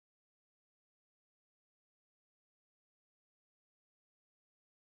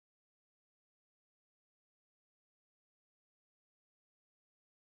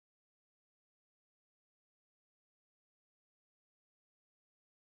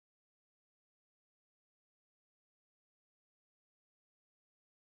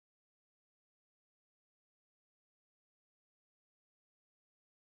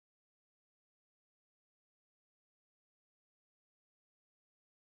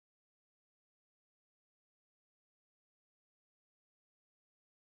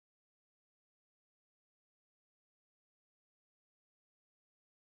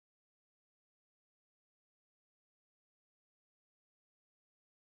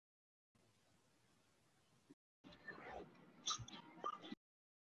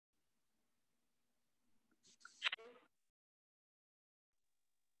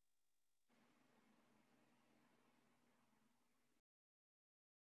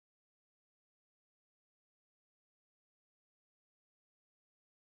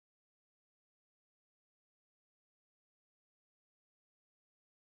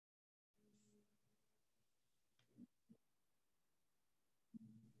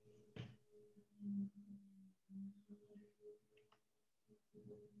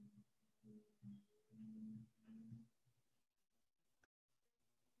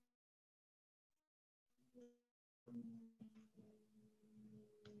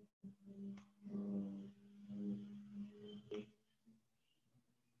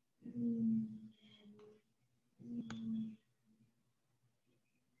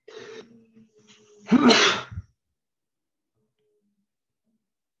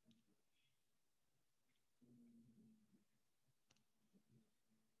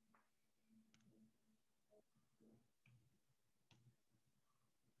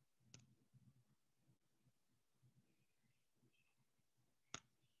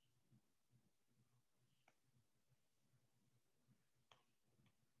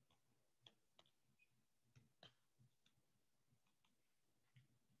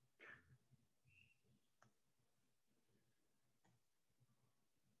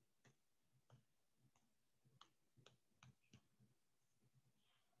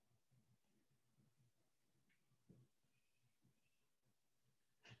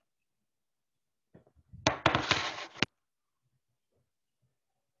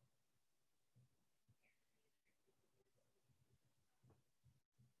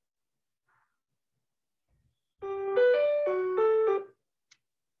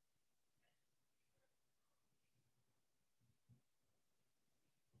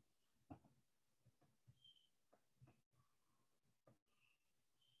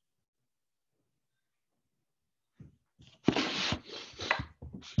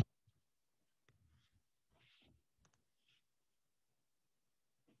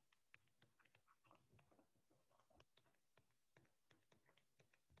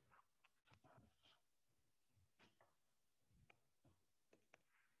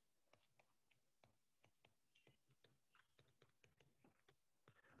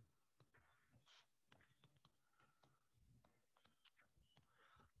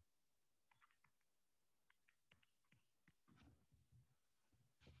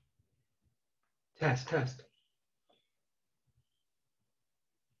Test, test.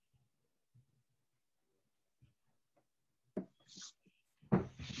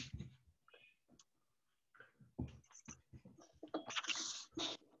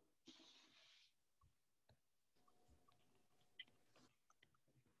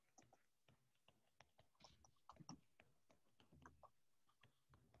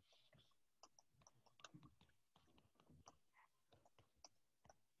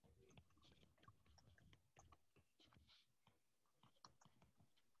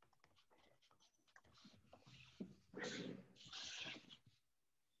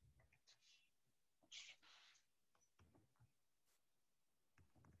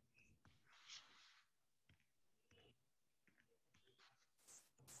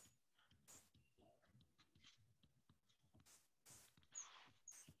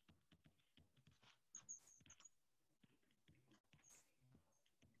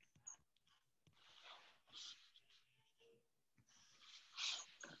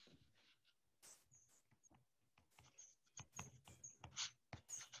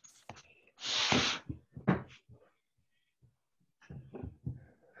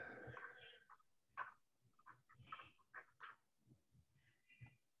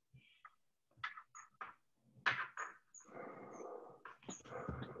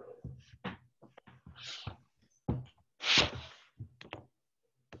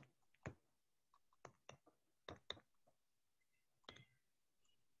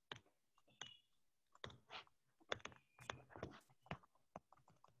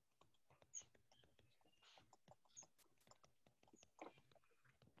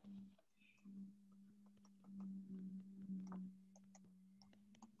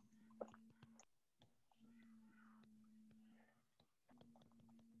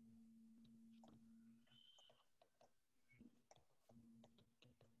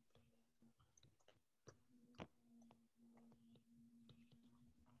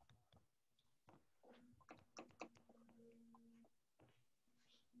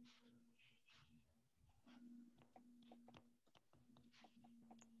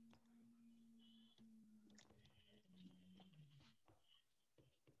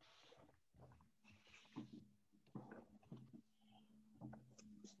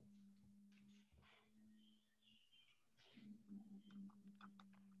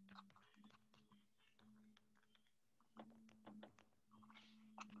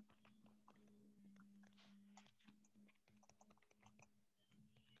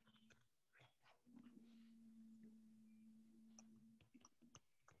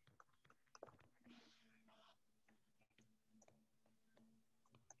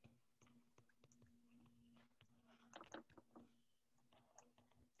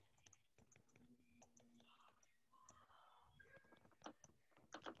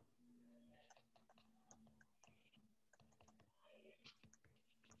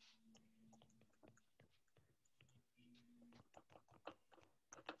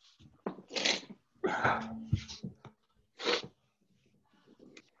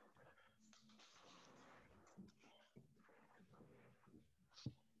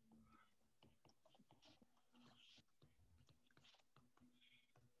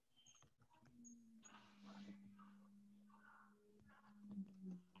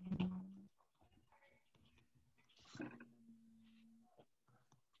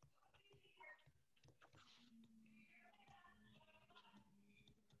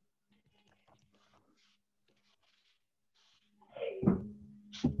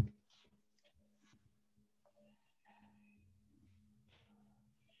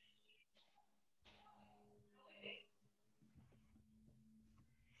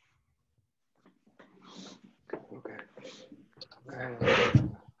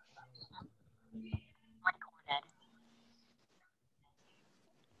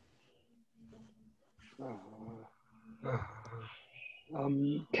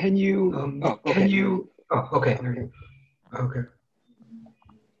 Can you? Can you? Oh, okay. Okay.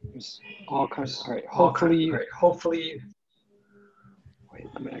 All kinds. All right. Hopefully. All right. Hopefully. Wait,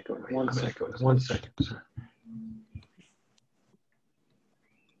 I'm gonna echo. One second. Sorry.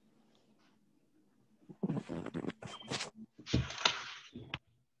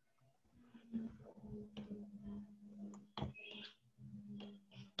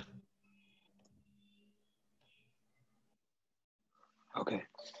 Okay.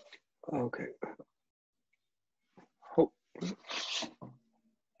 Okay. Hope.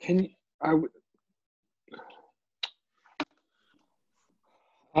 Can you?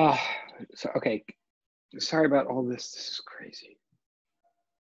 So okay. Sorry about all this. This is crazy.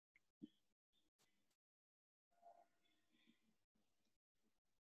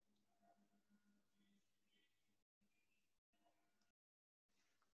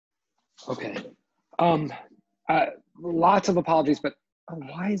 Okay. Lots of apologies, but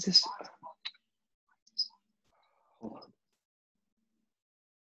why is this? Hold on.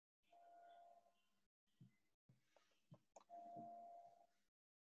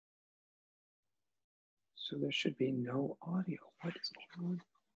 So there should be no audio. What is going on?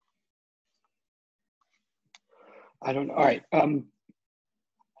 I don't know. All right.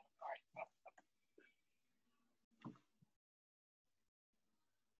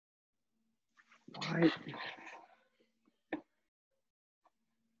 Why?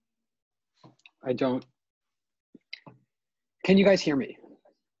 I don't. Can you guys hear me?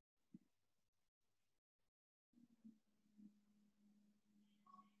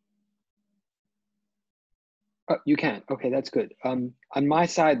 Oh, you can. Okay, that's good. On my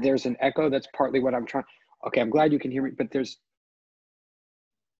side, there's an echo. That's partly what I'm trying. Okay, I'm glad you can hear me, but there's.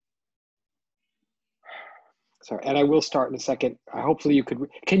 Sorry, and I will start in a second. Hopefully you could.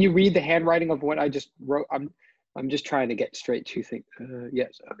 Can you read the handwriting of what I just wrote? I'm just trying to get straight to things.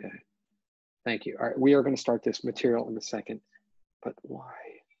 Yes. Okay. Thank you. All right, we are going to start this material in a second, but why?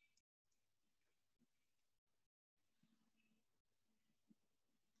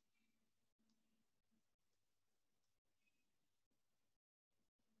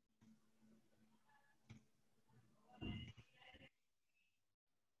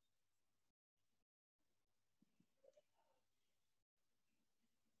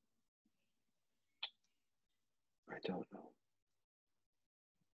 I don't know.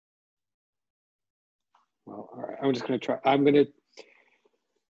 Well, all right. I'm just going to try. I'm going to try.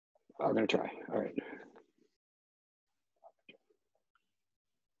 All right. All right.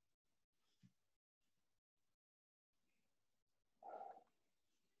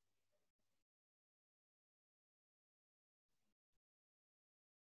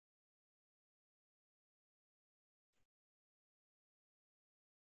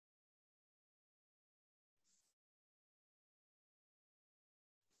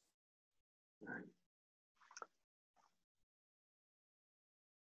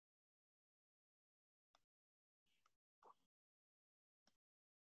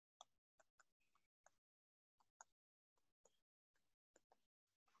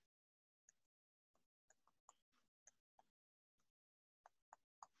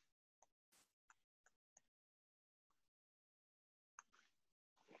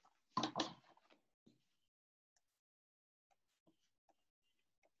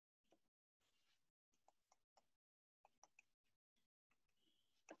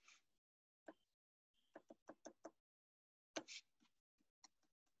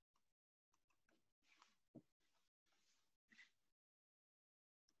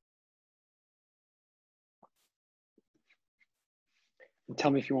 And tell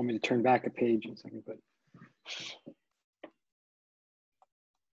me if you want me to turn back a page in a second, but.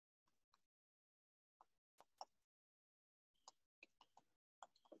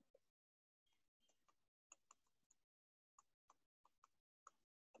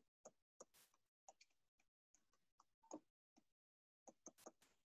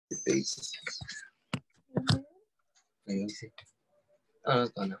 Basis. Let me see. Oh,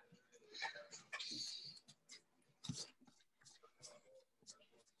 it's gone now.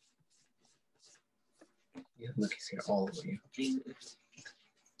 Yeah, look, he's here all over you.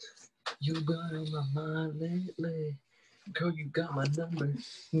 You been on my mind lately. Girl, you got my number.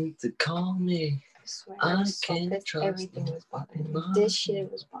 You need to call me. I swear, I so can't pissed. trust Everything was bothering me. This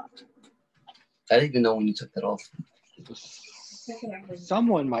shit was bothering me. I didn't even know when you took that off.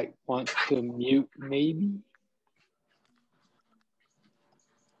 Someone might want to mute, maybe.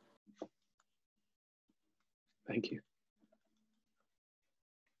 Thank you.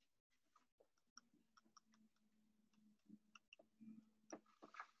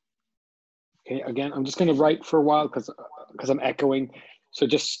 Okay, again, I'm just going to write for a while because I'm echoing. So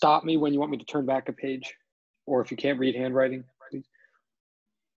just stop me when you want me to turn back a page, or if you can't read handwriting, please.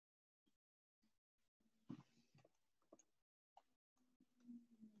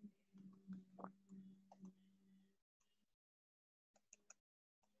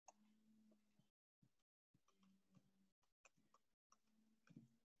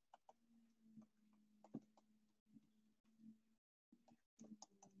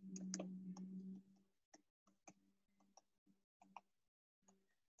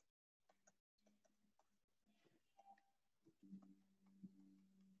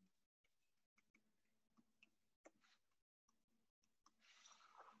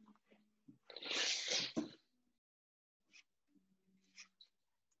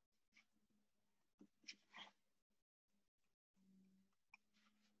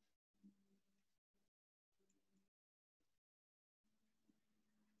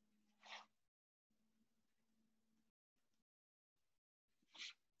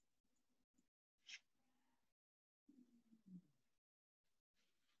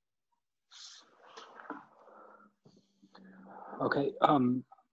 Okay, I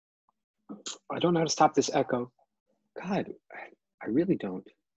don't know how to stop this echo. God, I really don't.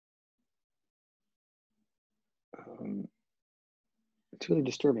 It's really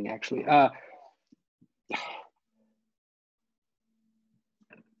disturbing, actually. I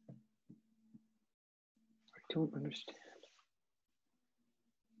don't understand.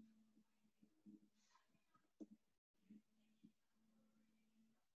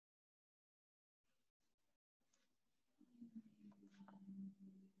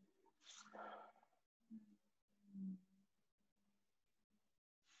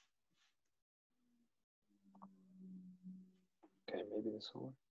 Okay, maybe this will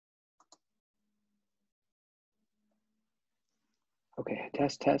work. Okay,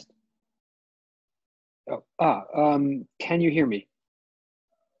 test. Oh, can you hear me?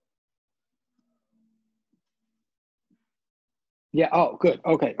 Yeah, oh, good.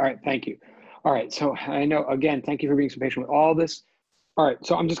 Okay, all right, thank you. All right, so I know, again, thank you for being so patient with all this. All right,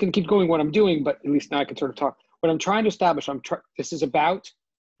 so I'm just gonna keep going what I'm doing, but at least now I can sort of talk. What I'm trying to establish, this is about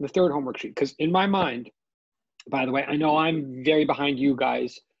the third homework sheet, because in my mind, by the way, I know I'm very behind you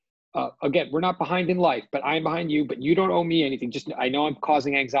guys. Again, we're not behind in life, but I'm behind you, but you don't owe me anything. Just, I know I'm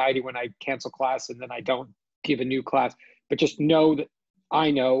causing anxiety when I cancel class and then I don't give a new class, but just know that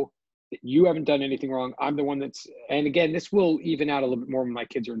I know that you haven't done anything wrong. I'm the one that's, and again, this will even out a little bit more when my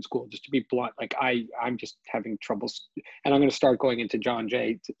kids are in school, just to be blunt. Like I'm just having troubles, and I'm going to start going into John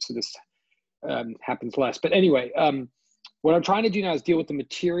Jay, so this happens less. But anyway, what I'm trying to do now is deal with the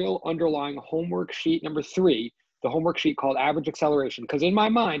material underlying homework sheet number 3, the homework sheet called average acceleration. Because in my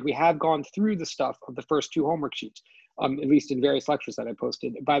mind, we have gone through the stuff of the first 2 homework sheets, at least in various lectures that I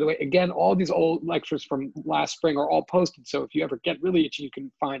posted. By the way, again, all these old lectures from last spring are all posted. So if you ever get really itchy, you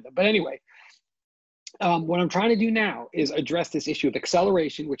can find them. But anyway, what I'm trying to do now is address this issue of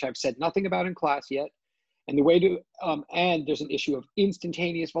acceleration, which I've said nothing about in class yet. And the way to, and there's an issue of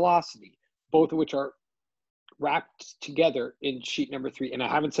instantaneous velocity, both of which are wrapped together in sheet number 3. And I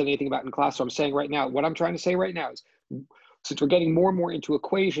haven't said anything about it in class. So I'm saying right now, what I'm trying to say right now is, since we're getting more and more into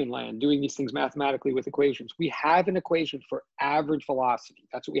equation land, doing these things mathematically with equations, we have an equation for average velocity.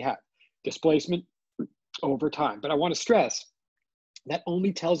 That's what we have, displacement over time. But I want to stress that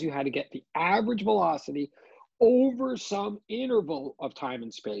only tells you how to get the average velocity over some interval of time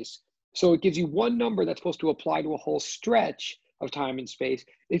and space. So it gives you one number that's supposed to apply to a whole stretch of time and space.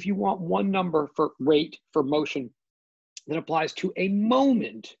 If you want one number for rate, for motion, that applies to a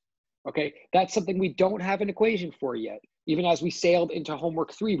moment, okay, that's something we don't have an equation for yet. Even as we sailed into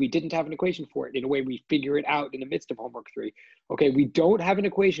homework 3, we didn't have an equation for it. In a way, we figure it out in the midst of homework 3. Okay, we don't have an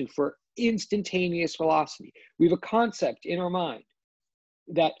equation for instantaneous velocity. We have a concept in our mind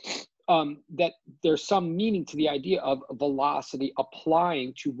that that there's some meaning to the idea of velocity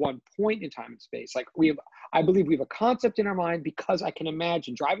applying to one point in time and space. Like I believe we have a concept in our mind because I can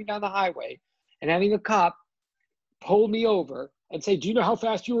imagine driving down the highway and having a cop pull me over and say, do you know how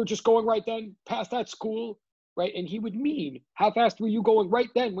fast you were just going right then past that school? Right? And he would mean, how fast were you going right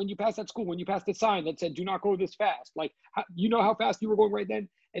then when you passed that school, when you passed the sign that said, do not go this fast? Like, you know how fast you were going right then?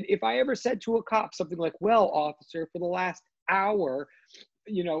 And if I ever said to a cop something like, well, officer, for the last hour,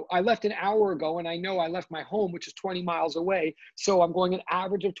 you know, I left an hour ago and I know I left my home, which is 20 miles away. So I'm going an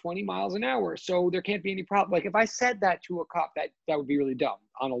average of 20 miles an hour. So there can't be any problem. Like if I said that to a cop, that would be really dumb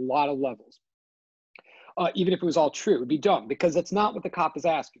on a lot of levels. Even if it was all true, it'd be dumb because that's not what the cop is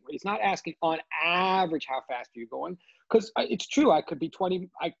asking. He's not asking on average, how fast are you going? Because it's true. I could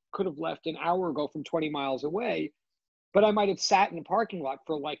have left an hour ago from 20 miles away, but I might have sat in the parking lot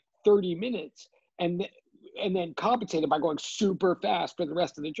for like 30 minutes and then compensate it by going super fast for the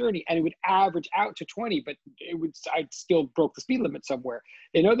rest of the journey, and it would average out to 20, but I'd still broke the speed limit somewhere.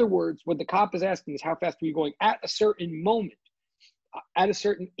 In other words, what the cop is asking is how fast are you going at a certain moment, at a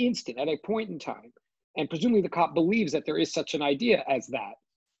certain instant, at a point in time. And presumably the cop believes that there is such an idea as that.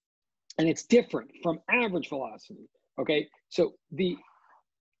 And it's different from average velocity, okay? So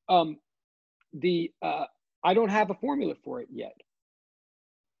I don't have a formula for it yet.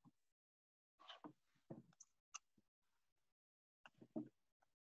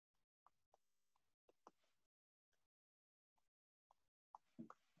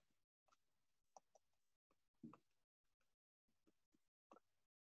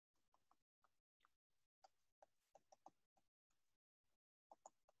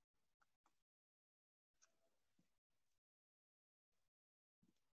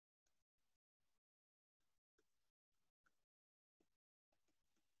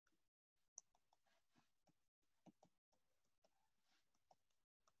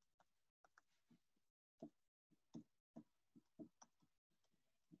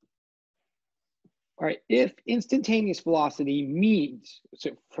 All right, if instantaneous velocity means,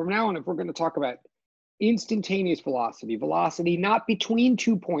 so from now on, if we're going to talk about instantaneous velocity, velocity not between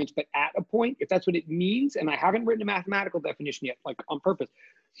 2 points, but at a point, if that's what it means, and I haven't written a mathematical definition yet, like on purpose.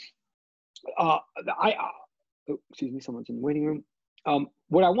 Oh, excuse me, someone's in the waiting room.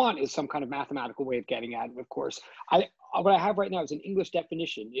 What I want is some kind of mathematical way of getting at it, of course. What I have right now is an English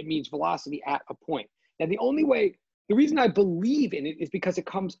definition. It means velocity at a point. Now, the reason I believe in it is because it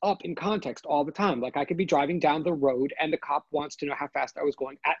comes up in context all the time. Like I could be driving down the road and the cop wants to know how fast I was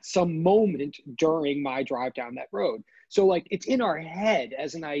going at some moment during my drive down that road. So like it's in our head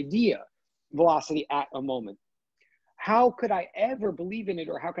as an idea, velocity at a moment. How could I ever believe in it,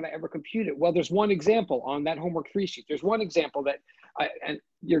 or how could I ever compute it? Well, there's one example on that homework 3 sheet. There's one example that, and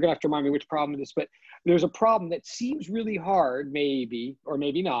you're gonna have to remind me which problem it is, but there's a problem that seems really hard, maybe, or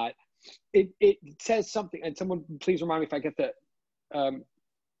maybe not. It says something, and someone please remind me if I get the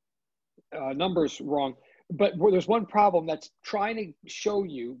numbers wrong, but there's one problem that's trying to show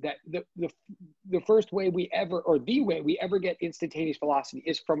you that the first way we ever, or the way we ever get instantaneous velocity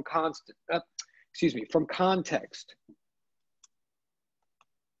is from from context.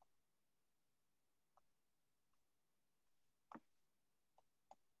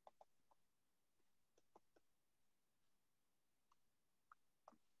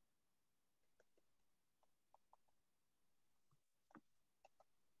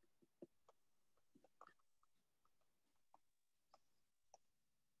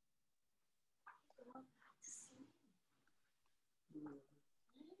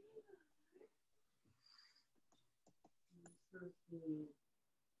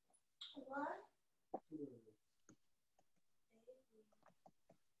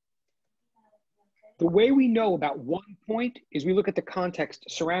 The way we know about 1 point is we look at the context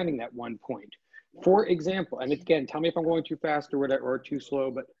surrounding that 1 point. For example, and again, tell me if I'm going too fast or whatever, or too slow,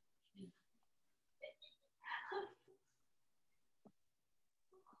 but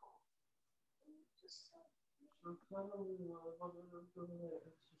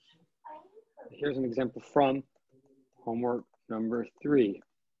here's an example from homework number 3.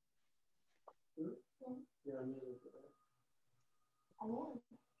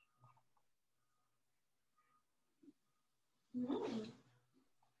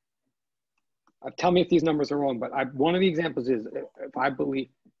 Tell me if these numbers are wrong, but one of the examples is if I believe,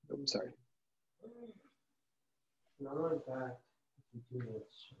 I'm sorry. Not like that.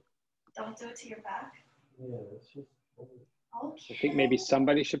 Don't do it to your back. Yeah, it's just. Okay. I think maybe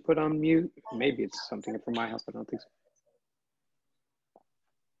somebody should put on mute. Maybe it's something from my house, but I don't think so.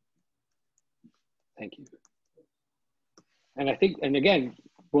 Thank you. And I think, and again,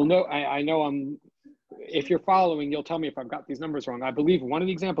 we'll know, I know if you're following, you'll tell me if I've got these numbers wrong. I believe one of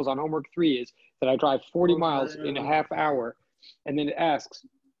the examples on homework 3 is that I drive 40 miles in a half hour, and then it asks.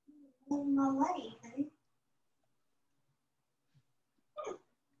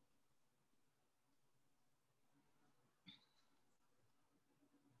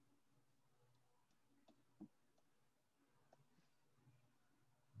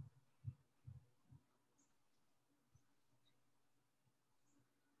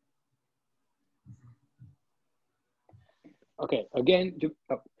 Okay, again,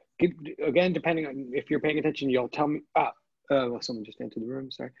 depending on if you're paying attention, you'll tell me, well, someone just entered the room,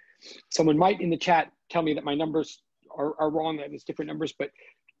 sorry. Someone might in the chat tell me that my numbers are wrong, that it's different numbers, but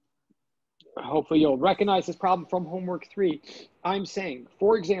hopefully you'll recognize this problem from homework 3. I'm saying,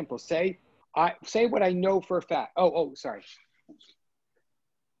 for example, say what I know for a fact. Oh, sorry.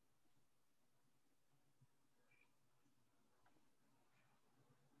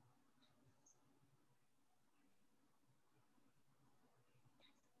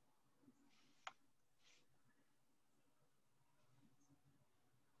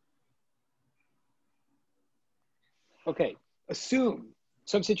 okay, assume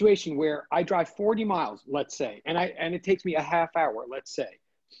some situation where I drive 40 miles, let's say, and it takes me a half hour, let's say.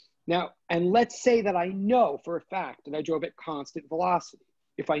 Now, and let's say that I know for a fact that I drove at constant velocity.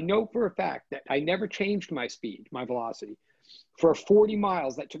 If I know for a fact that I never changed my speed, my velocity, for 40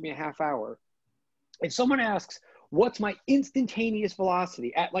 miles, that took me a half hour. If someone asks, what's my instantaneous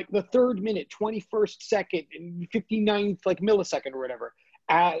velocity at like the 3rd minute, 21st second, and 59th like millisecond or whatever,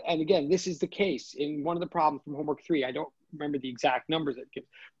 and again, this is the case in one of the problems from homework 3. I don't remember the exact numbers it gives,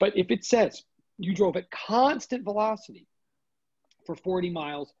 but if it says you drove at constant velocity for 40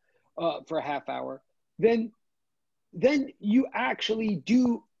 miles for a half hour, then you actually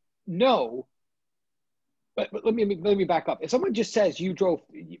do know. But let me back up. If someone just says you drove,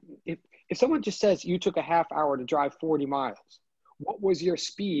 if someone just says you took a half hour to drive 40 miles, what was your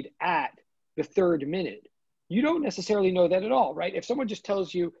speed at the 3rd minute? You don't necessarily know that at all, right? If someone just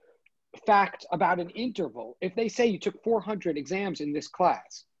tells you fact about an interval, if they say you took 400 exams in this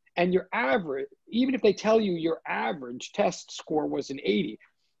class and your average, even if they tell you your average test score was an 80,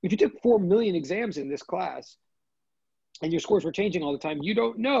 if you took 4 million exams in this class and your scores were changing all the time, you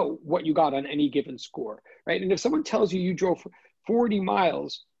don't know what you got on any given score, right? And if someone tells you you drove 40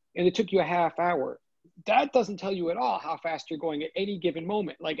 miles and it took you a half hour, that doesn't tell you at all how fast you're going at any given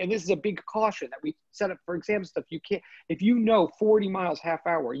moment. Like, and this is a big caution that we set up for exam stuff. You can't, if you know 40 miles half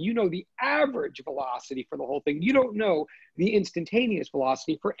hour, you know the average velocity for the whole thing. You don't know the instantaneous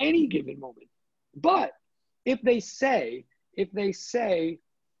velocity for any given moment. But if they say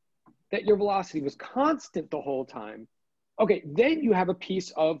that your velocity was constant the whole time, okay, then you have a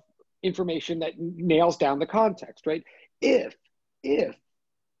piece of information that nails down the context, right? If,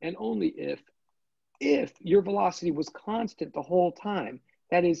 and only if your velocity was constant the whole time,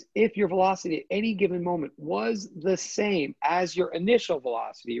 that is, if your velocity at any given moment was the same as your initial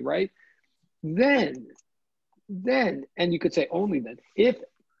velocity, right? Then, and you could say only then, if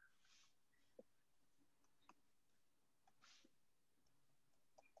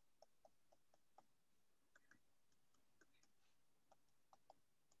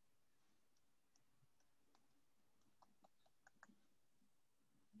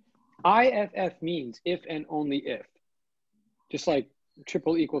IFF means if and only if, just like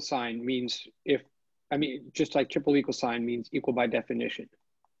triple equal sign means if, just like triple equal sign means equal by definition.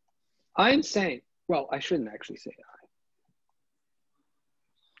 I'm saying, well, I shouldn't actually say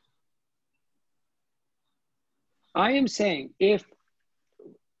I am saying if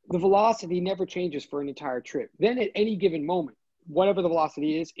the velocity never changes for an entire trip, then at any given moment, whatever the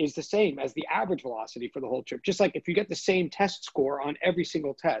velocity is the same as the average velocity for the whole trip. Just like if you get the same test score on every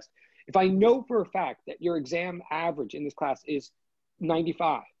single test, if I know for a fact that your exam average in this class is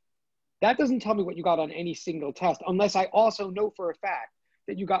 95, that doesn't tell me what you got on any single test, unless I also know for a fact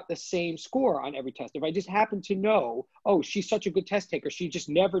that you got the same score on every test. If I just happen to know, oh, she's such a good test taker, she just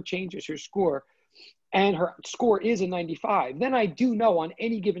never changes her score, and her score is a 95, then I do know on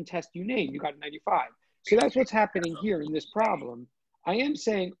any given test you name, you got a 95. So that's what's happening here in this problem. I am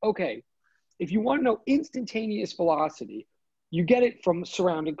saying, okay, if you want to know instantaneous velocity, you get it from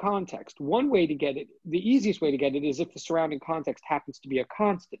surrounding context. One way to get it, the easiest way to get it, is if the surrounding context happens to be a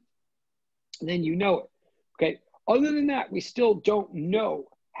constant. Then you know it, okay? Other than that, we still don't know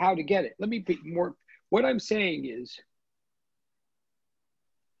how to get it. Let me be more, what I'm saying is,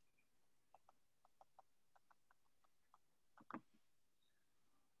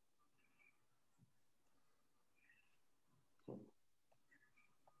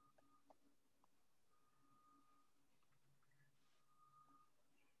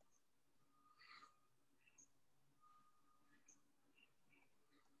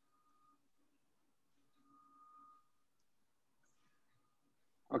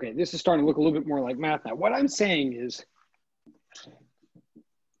 okay, this is starting to look a little bit more like math now. What I'm saying is,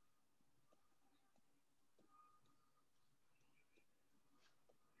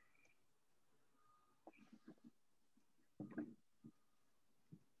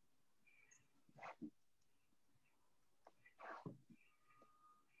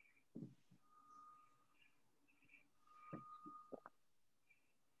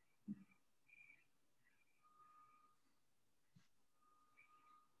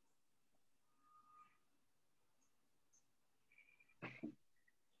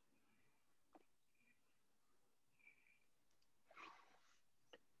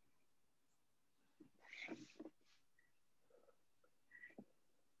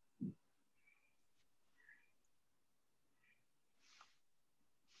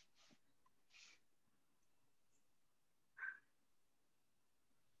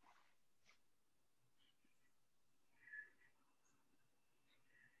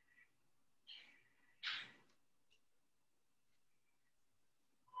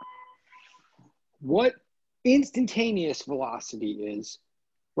 what instantaneous velocity is,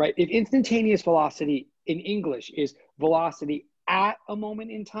 right? If instantaneous velocity in English is velocity at a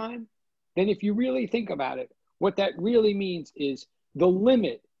moment in time, then if you really think about it, what that really means is the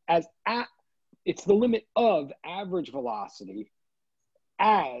limit it's the limit of average velocity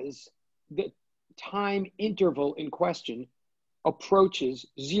as the time interval in question approaches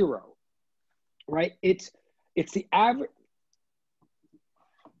zero, right? It's the average.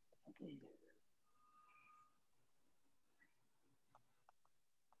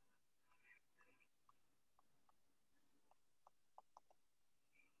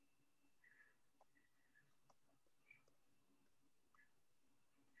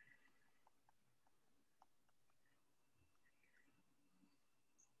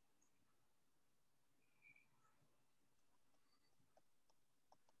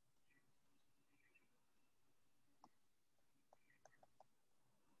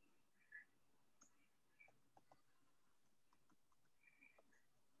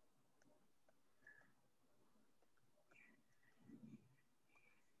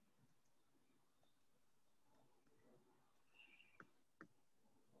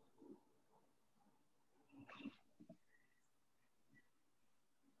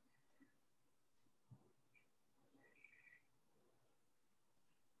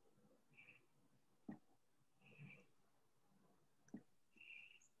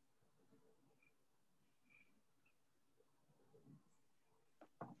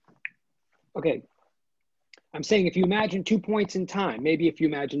 Okay, I'm saying if you imagine 2 points in time, maybe if you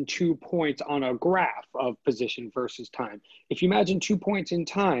imagine 2 points on a graph of position versus time, if you imagine 2 points in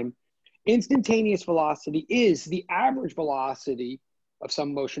time, instantaneous velocity is the average velocity of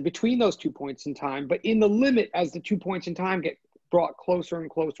some motion between those 2 points in time, but in the limit as the 2 points in time get brought closer and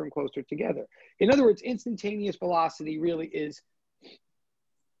closer and closer together. In other words, instantaneous velocity really is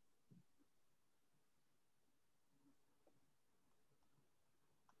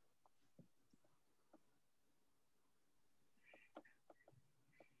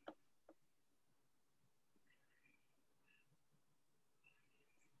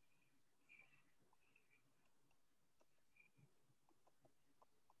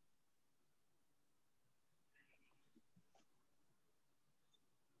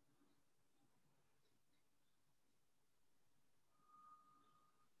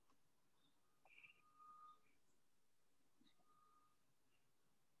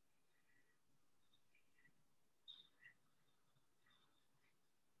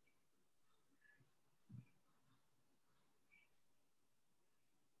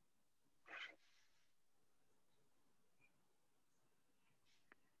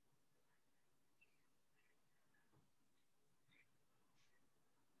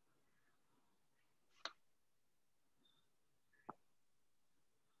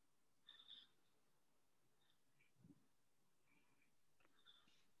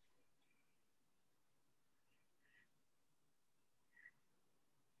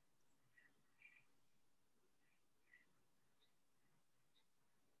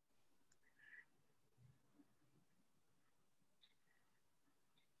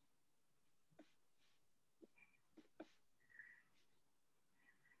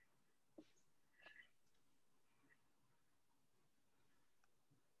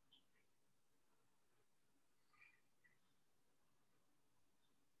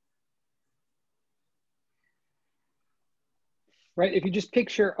right? If you just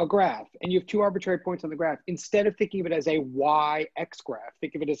picture a graph and you have 2 arbitrary points on the graph, instead of thinking of it as a y-x graph,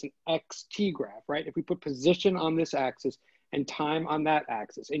 think of it as an xt graph, right? If we put position on this axis and time on that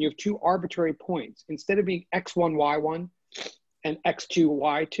axis, and you have 2 arbitrary points, instead of being x1, y1 and x2,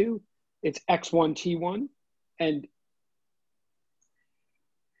 y2, it's x1, t1, and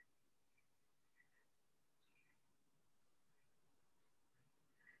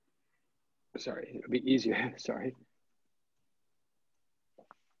sorry, it'll be easier, sorry.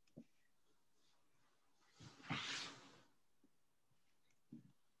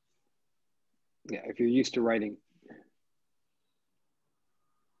 Yeah, if you're used to writing,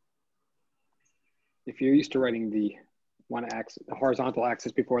 the one axis, the horizontal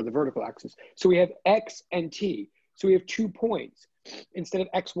axis before the vertical axis. So we have x and t. So we have 2 points. Instead of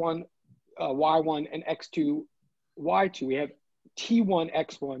x1, y1 and x2, y2, we have t1,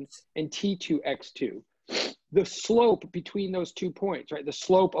 x1 and t2, x2. The slope between those 2 points, right? The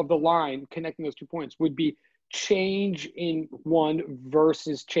slope of the line connecting those 2 points would be change in one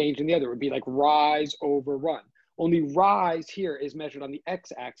versus change in the other. It would be like rise over run. Only rise here is measured on the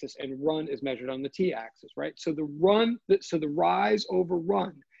x-axis and run is measured on the t-axis, right? So the rise over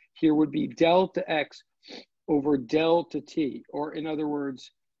run here would be delta x over delta t, or in other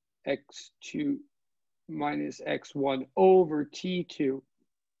words, x2, minus x1 over t2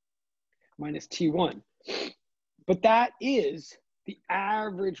 minus t1. But that is the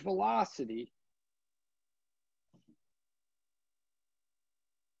average velocity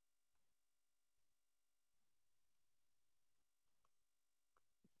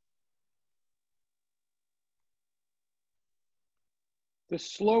the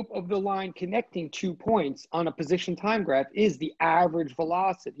slope of the line connecting 2 points on a position time graph is the average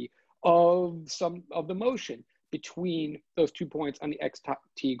velocity of the motion between those 2 points on the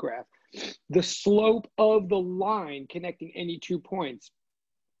xt graph. The slope of the line connecting any 2 points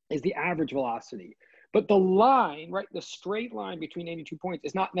is the average velocity. But the line, right, the straight line between any 2 points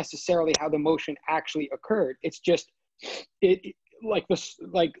is not necessarily how the motion actually occurred. It's just like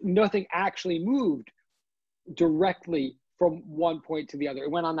nothing actually moved directly from one point to the other. It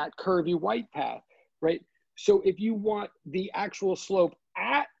went on that curvy white path, right? So if you want the actual slope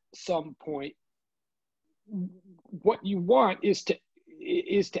at some point, what you want is to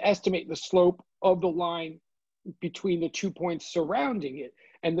estimate the slope of the line between the 2 points surrounding it.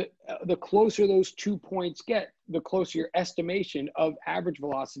 And the closer those 2 points get, the closer your estimation of average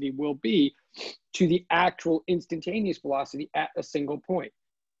velocity will be to the actual instantaneous velocity at a single point.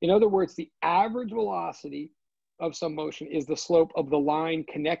 In other words, the average velocity of some motion is the slope of the line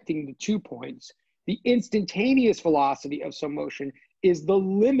connecting the 2 points. The instantaneous velocity of some motion is the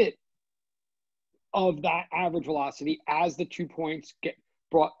limit of that average velocity as the 2 points get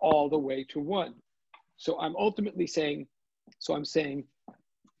brought all the way to 1. So I'm ultimately saying, I'm saying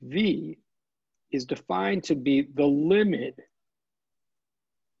V is defined to be the limit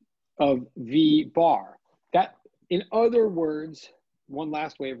of V bar. That, in other words, one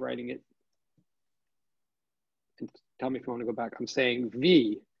last way of writing it, tell me if you want to go back. I'm saying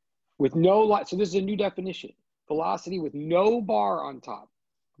V with no, so this is a new definition. Velocity with no bar on top.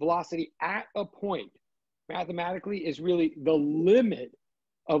 Velocity at a point, mathematically, is really the limit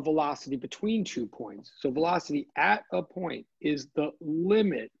of velocity between 2 points. So velocity at a point is the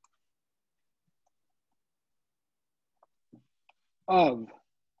limit of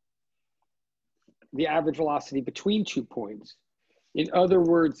the average velocity between 2 points. In other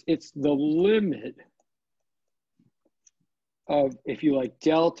words, it's the limit of, if you like,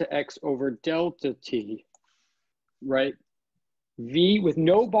 delta x over delta t, right? V with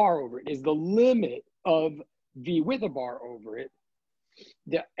no bar over it is the limit of V with a bar over it.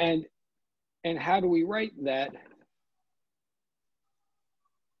 And how do we write that?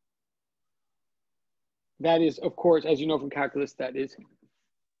 That is, of course, as you know from calculus, that is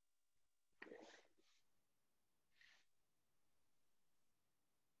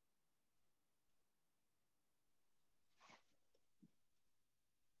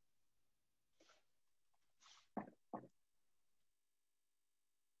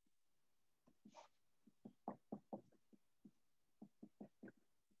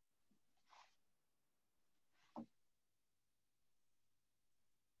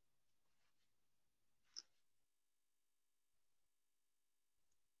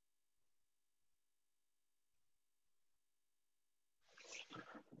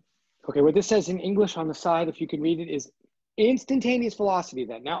okay, what this says in English on the side, if you can read it, is instantaneous velocity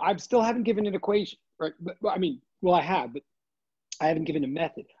then. Now, I still haven't given an equation, right? But, I mean, well, I have, but I haven't given a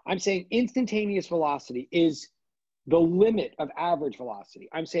method. I'm saying instantaneous velocity is the limit of average velocity.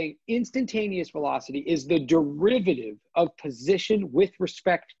 I'm saying instantaneous velocity is the derivative of position with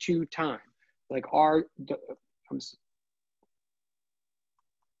respect to time. Like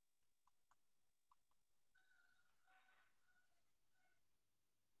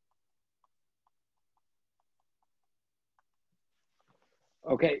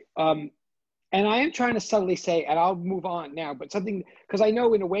okay, and I am trying to subtly say, and I'll move on now, but something, because I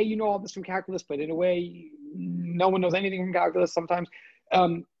know in a way you know all this from calculus, but in a way no one knows anything from calculus sometimes.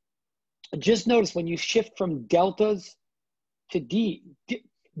 Just notice when you shift from deltas to D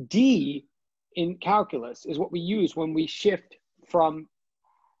in calculus is what we use when we shift from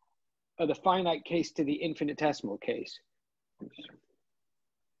the finite case to the infinitesimal case.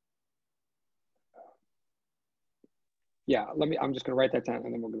 Yeah, I'm just gonna write that down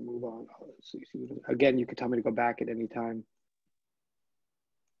and then we're gonna move on. Again, you could tell me to go back at any time.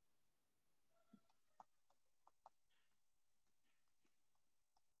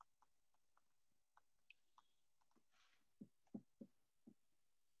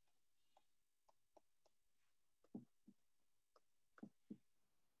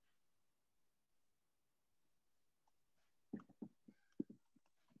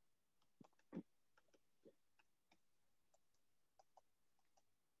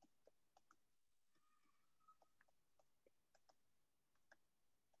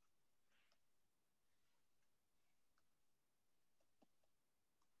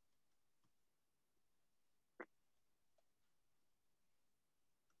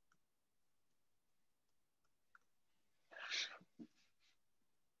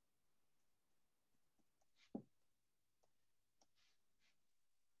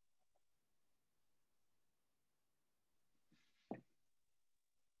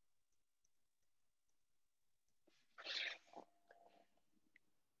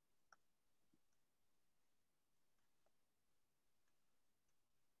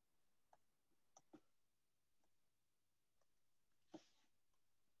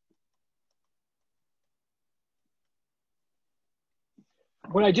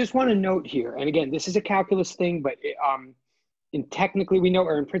 what I just want to note here, and again, this is a calculus thing, but in technically we know,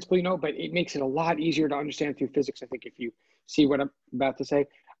 or in principle you know, but it makes it a lot easier to understand through physics, I think, if you see what I'm about to say.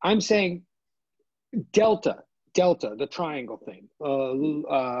 I'm saying delta, the triangle thing,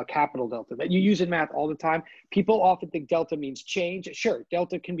 capital delta, that you use in math all the time. People often think delta means change. Sure,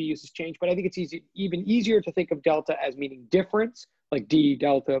 delta can be used as change, but I think it's even easier to think of delta as meaning difference, like d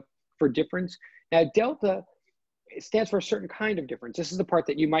delta for difference. Now, delta, it stands for a certain kind of difference. This is the part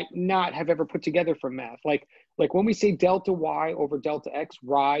that you might not have ever put together from math. Like when we say delta y over delta x,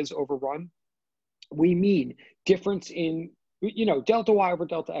 rise over run, we mean difference in, delta y over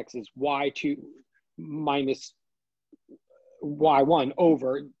delta x is y2 minus y1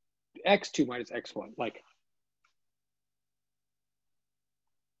 over x2 minus x1. Like,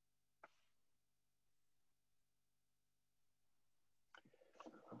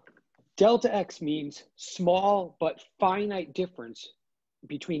 delta x means small but finite difference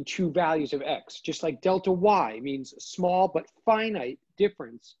between two values of x, just like delta y means small but finite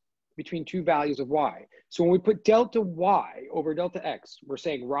difference between two values of y. So when we put delta y over delta x, we're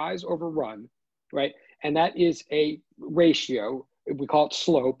saying rise over run, right? And that is a ratio, we call it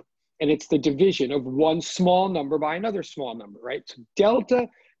slope, and it's the division of one small number by another small number, right? So delta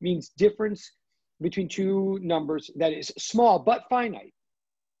means difference between two numbers that is small but finite.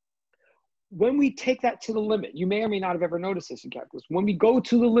 When we take that to the limit, you may or may not have ever noticed this in calculus. When we go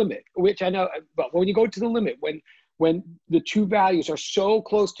to the limit, which I know, but when you go to the limit, when the two values are so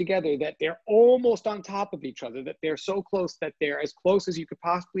close together that they're almost on top of each other, that they're so close that they're as close as you could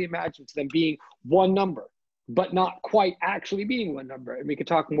possibly imagine to them being one number, but not quite actually being one number. And we could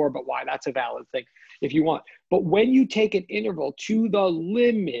talk more about why that's a valid thing if you want. But when you take an interval to the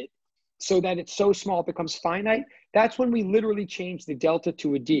limit so that it's so small it becomes finite, that's when we literally change the delta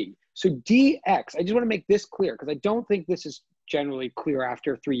to a d. So dx, I just want to make this clear because I don't think this is generally clear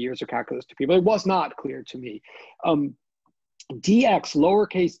after 3 years of calculus to people. It was not clear to me. Dx,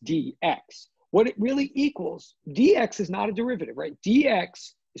 lowercase dx, what it really equals, dx is not a derivative, right?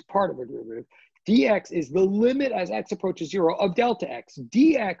 Dx is part of a derivative. Dx is the limit as x approaches 0 of delta x.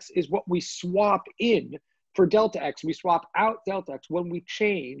 Dx is what we swap in for delta x. We swap out delta x when we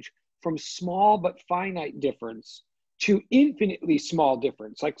change from small but finite difference to infinitely small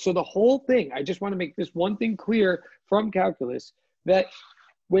difference. Like, so the whole thing, I just want to make this one thing clear from calculus, that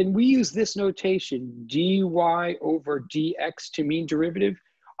when we use this notation, dy over dx to mean derivative,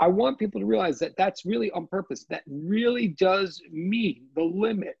 I want people to realize that that's really on purpose. That really does mean the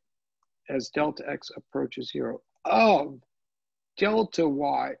limit as delta x approaches 0 of delta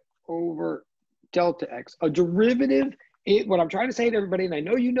y over delta x. A derivative, what I'm trying to say to everybody, and I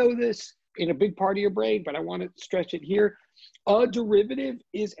know you know this in a big part of your brain, but I want to stretch it here. A derivative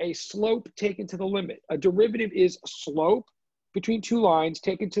is a slope taken to the limit. A derivative is slope between two lines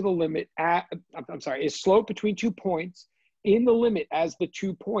taken to the limit at, is slope between 2 points in the limit as the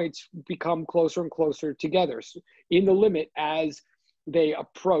 2 points become closer and closer together. So in the limit as they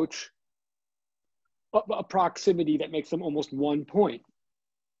approach a proximity that makes them almost 1 point.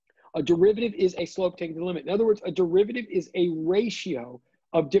 A derivative is a slope taken to the limit. In other words, a derivative is a ratio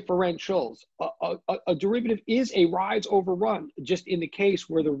of differentials. A derivative is a rise over run, just in the case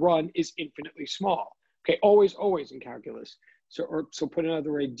where the run is infinitely small. Okay, always in calculus. So put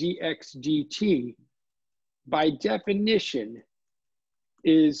another way, dx dt by definition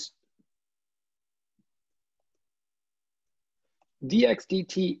is, dx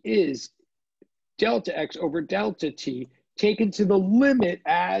dt is delta x over delta t taken to the limit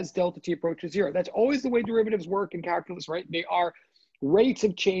as delta t approaches 0. That's always the way derivatives work in calculus, right? They are rates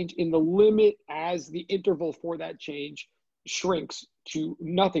of change in the limit as the interval for that change shrinks to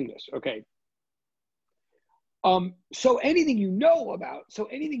nothingness, okay? So anything you know about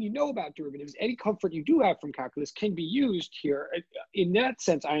derivatives, any comfort you do have from calculus can be used here. In that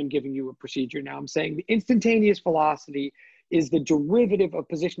sense, I am giving you a procedure now. I'm saying the instantaneous velocity is the derivative of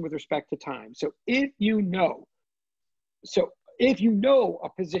position with respect to time. So if you know a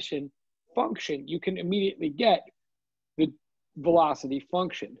position function, you can immediately get the velocity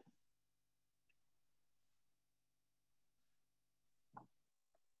function.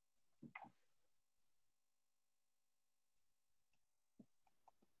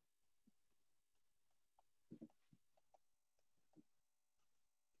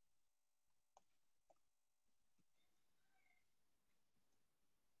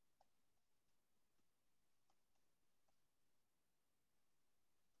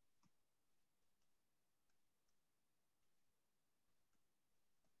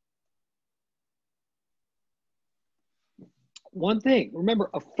 One thing, remember,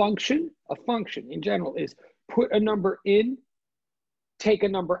 a function in general is put a number in take a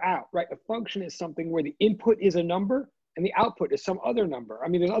number out, right? A function is something where the input is a number and the output is some other number. I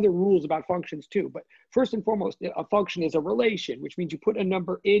mean, there's other rules about functions too, but first and foremost, a function is a relation, which means you put a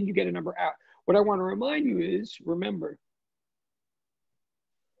number in, you get a number out. What I want to remind you is, remember,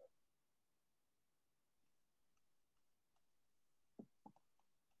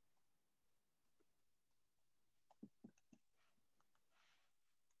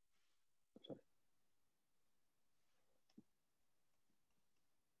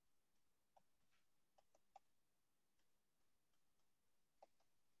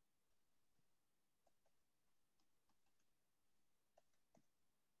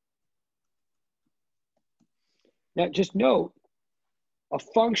 now just note, a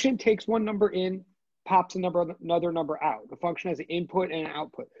function takes one number in, pops another number out. The function has an input and an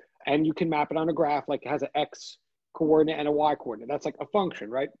output, and you can map it on a graph like it has an X coordinate and a Y coordinate. That's like a function,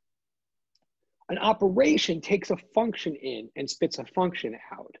 right? An operation takes a function in and spits a function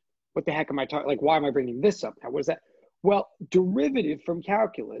out. What the heck am I talking? Like, why am I bringing this up now? What is that? Well, derivative from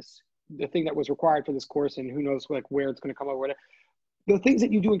calculus, the thing that was required for this course, and who knows like where it's going to come over. Whatever. The things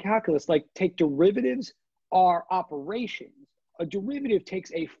that you do in calculus, like take derivatives, are operations. A derivative takes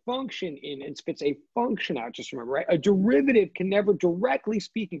a function in and spits a function out. Just remember, right? A derivative can never, directly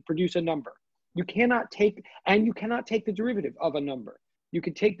speaking, produce a number. You cannot take the derivative of a number. You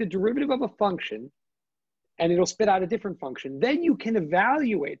can take the derivative of a function and it'll spit out a different function. Then you can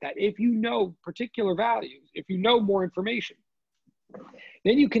evaluate that if you know particular values, if you know more information.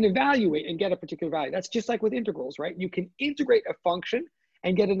 Then you can evaluate and get a particular value. That's just like with integrals, right? You can integrate a function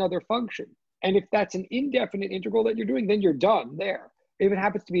and get another function. And if that's an indefinite integral that you're doing, then you're done there. If it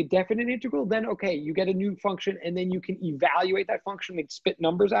happens to be a definite integral, then okay, you get a new function and then you can evaluate that function and spit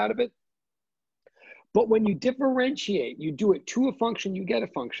numbers out of it. But when you differentiate, you do it to a function, you get a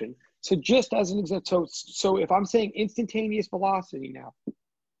function. So just as an example, so if I'm saying instantaneous velocity now,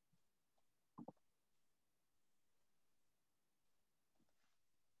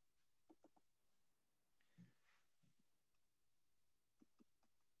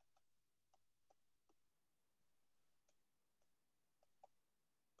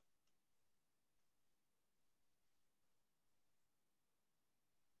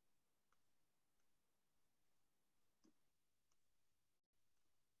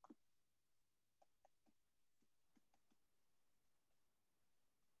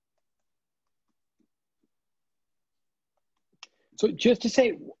 so just to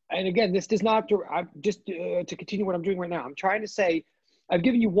say, and again, this does not, I'm just to continue what I'm doing right now, I'm trying to say, I've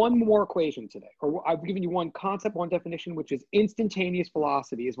given you one more equation today, or I've given you one concept, one definition, which is instantaneous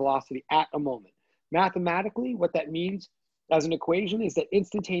velocity is velocity at a moment. Mathematically, what that means as an equation is that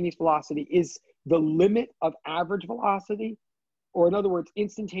instantaneous velocity is the limit of average velocity, or in other words,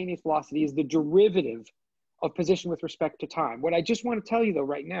 instantaneous velocity is the derivative of position with respect to time. What I just want to tell you though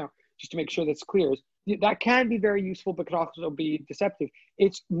right now, just to make sure that's clear, is that can be very useful, but could also be deceptive.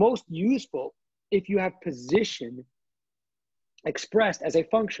 It's most useful if you have position expressed as a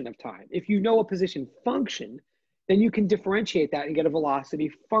function of time. If you know a position function, then you can differentiate that and get a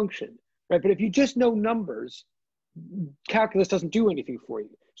velocity function, right? But if you just know numbers, calculus doesn't do anything for you.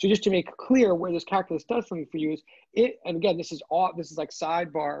 So just to make clear where this calculus does something for you is it, and again, this is like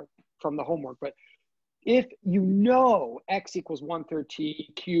sidebar from the homework, but if you know x equals 1/3 t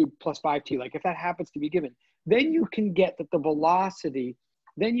cubed plus 5t, like if that happens to be given, then you can get that the velocity,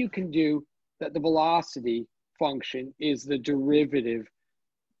 then you can do that the velocity function is the derivative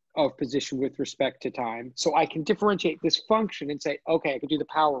of position with respect to time. So I can differentiate this function and say, okay, I can do the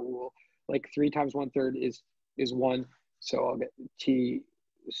power rule, like 3 times 1/3 is 1. So I'll get t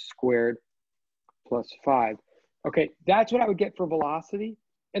squared plus 5. Okay, that's what I would get for velocity.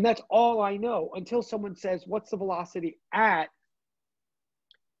 And that's all I know until someone says, what's the velocity at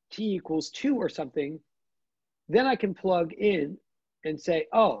t equals 2 or something? Then I can plug in and say,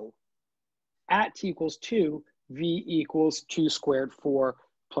 oh, at t equals 2, v equals 2 squared 4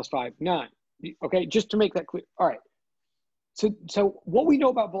 plus 5, 9. Okay, just to make that clear. All right. So what we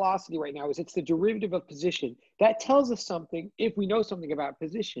know about velocity right now is it's the derivative of position. That tells us something if we know something about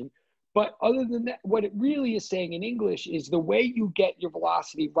position. But other than that, what it really is saying in English is the way you get your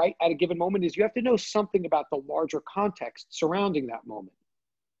velocity right at a given moment is you have to know something about the larger context surrounding that moment.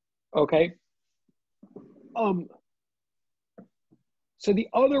 Okay? So the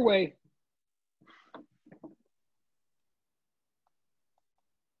other way,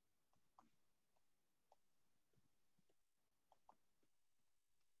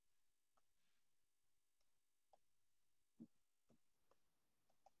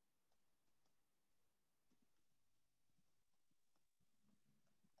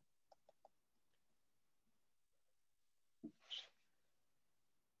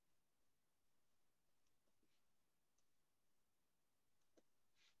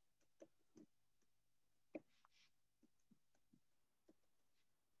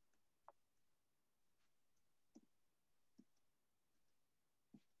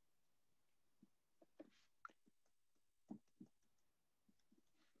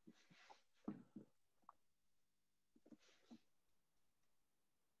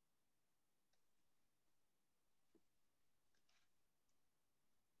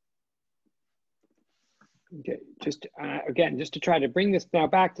 Okay, just again, just to try to bring this now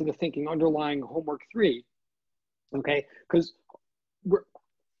back to the thinking underlying homework 3, okay? Because we're,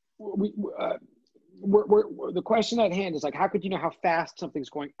 the question at hand is like, how could you know how fast something's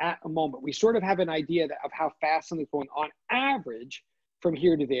going at a moment? We sort of have an idea of how fast something's going on average from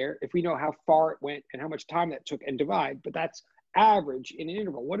here to there, if we know how far it went and how much time that took and divide, but that's average in an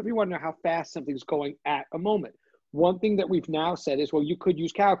interval. What if we want to know how fast something's going at a moment? One thing that we've now said is, well, you could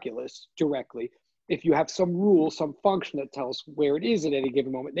use calculus directly. If you have some rule, some function that tells where it is at any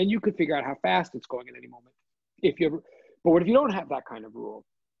given moment, then you could figure out how fast it's going at any moment. But what if you don't have that kind of rule?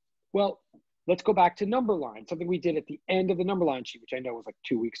 Well, let's go back to number line, something we did at the end of the number line sheet, which I know was like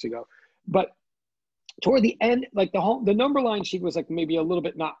 2 weeks ago. But toward the end, like the number line sheet was like maybe a little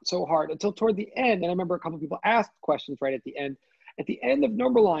bit not so hard until toward the end. And I remember a couple of people asked questions right at the end. At the end of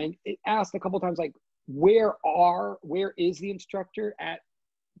number line, it asked a couple of times like, where is the instructor at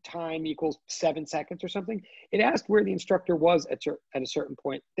time equals 7 seconds or something? It asked where the instructor was at a certain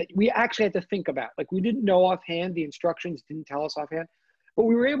point that we actually had to think about. Like we didn't know offhand, the instructions didn't tell us offhand, but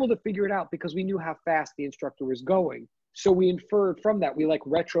we were able to figure it out because we knew how fast the instructor was going. So we inferred from that, we like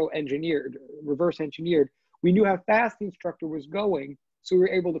reverse engineered. We knew how fast the instructor was going, so we were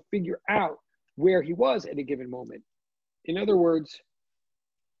able to figure out where he was at a given moment. In other words,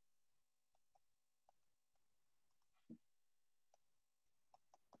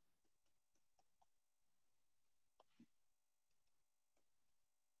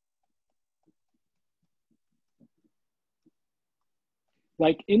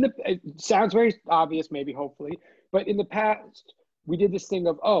 like it sounds very obvious, maybe, hopefully, but in the past, we did this thing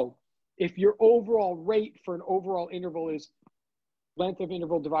of, oh, if your overall rate for an overall interval is length of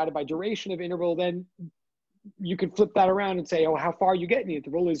interval divided by duration of interval, then you could flip that around and say, oh, how far you get in the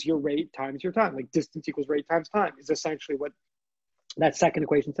interval is your rate times your time. Like distance equals rate times time is essentially what that second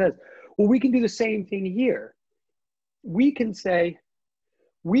equation says. Well, we can do the same thing here. We can say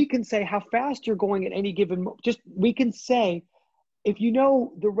how fast you're going at any given we can say, if you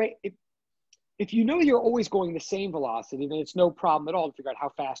know the rate, if you know you're always going the same velocity, then it's no problem at all to figure out how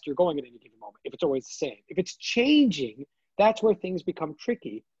fast you're going at any given moment, if it's always the same. If it's changing, that's where things become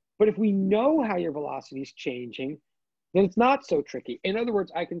tricky. But if we know how your velocity is changing, then it's not so tricky. In other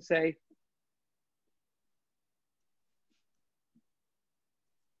words, I can say,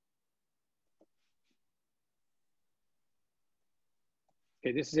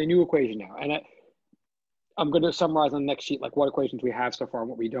 okay, this is a new equation now. And I'm going to summarize on the next sheet, like what equations we have so far and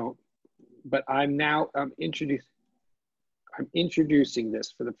what we don't. But I'm introducing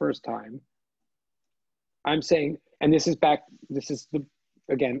this for the first time. I'm saying, and this is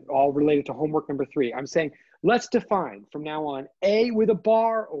again, all related to homework number 3. I'm saying, let's define from now on A with a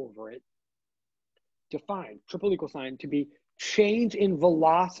bar over it, define triple equal sign to be change in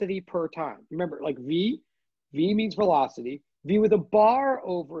velocity per time. Remember, like V means velocity. V with a bar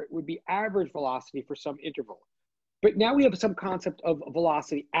over it would be average velocity for some interval. But now we have some concept of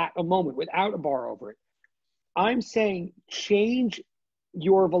velocity at a moment without a bar over it. I'm saying change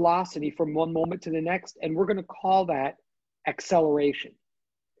your velocity from one moment to the next, and we're going to call that acceleration.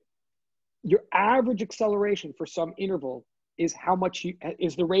 Your average acceleration for some interval is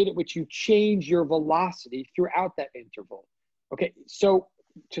is the rate at which you change your velocity throughout that interval. Okay, so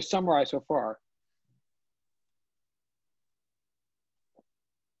to summarize so far,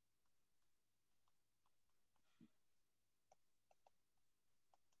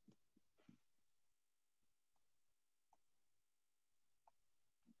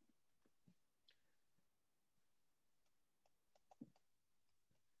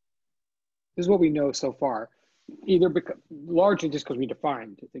 this is what we know so far, largely just because we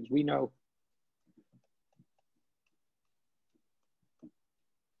defined things. We know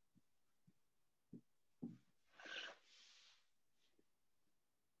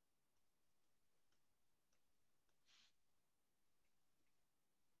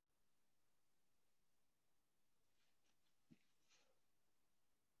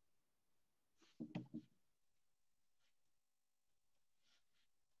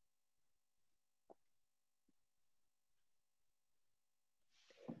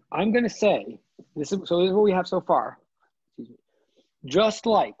I'm going to say, this is what we have so far. Just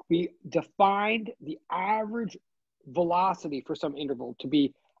like we defined the average velocity for some interval to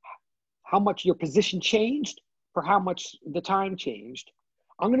be how much your position changed for how much the time changed,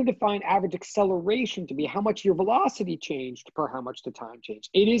 I'm going to define average acceleration to be how much your velocity changed per how much the time changed.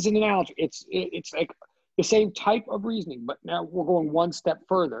 It is an analogy. It's like the same type of reasoning, but now we're going one step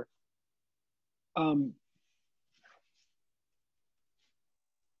further.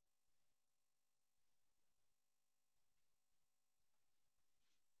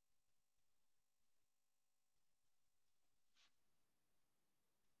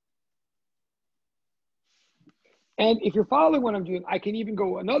 And if you're following what I'm doing, I can even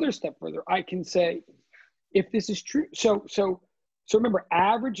go another step further. I can say, if this is true, so remember,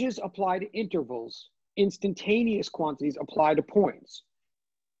 averages apply to intervals, instantaneous quantities apply to points.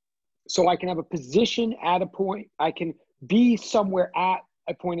 So I can have a position at a point, I can be somewhere at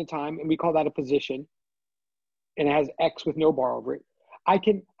a point in time, and we call that a position, and it has X with no bar over it. I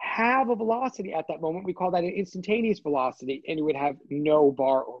can have a velocity at that moment, we call that an instantaneous velocity, and it would have no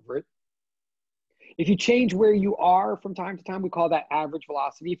bar over it. If you change where you are from time to time, we call that average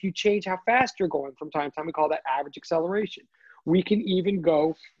velocity. If you change how fast you're going from time to time, we call that average acceleration. We can even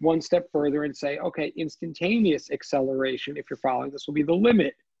go one step further and say, okay, instantaneous acceleration, if you're following, this will be the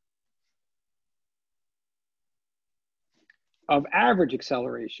limit of average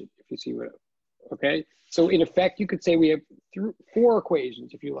acceleration, if you see what, okay? So in effect, you could say we have four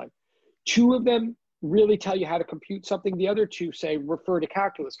equations, if you like. Two of them really tell you how to compute something. The other two say refer to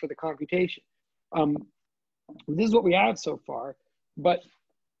calculus for the computation. This is what we have so far, but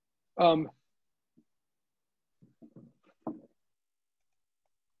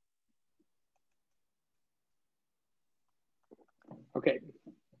okay.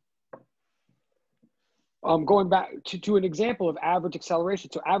 Going back to an example of average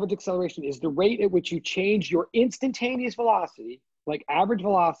acceleration. So average acceleration is the rate at which you change your instantaneous velocity, like average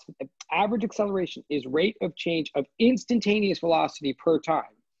velocity. Average acceleration is rate of change of instantaneous velocity per time.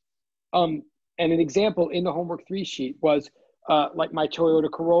 And an example in the homework 3 sheet was like my Toyota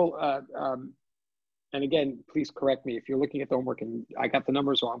Corolla. And again, please correct me if you're looking at the homework and I got the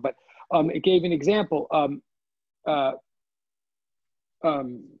numbers wrong, but it gave an example of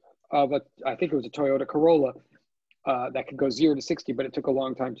I think it was a Toyota Corolla that could go 0 to 60, but it took a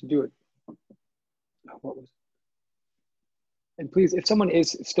long time to do it. What was? And please, if someone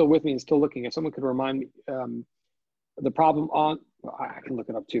is still with me and still looking, if someone could remind me the problem on, well, I can look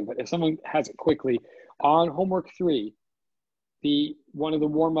it up too, but if someone has it quickly, on homework 3, one of the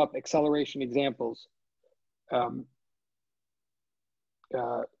warm-up acceleration examples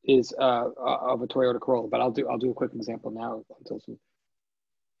is of a Toyota Corolla, but I'll do a quick example now until some.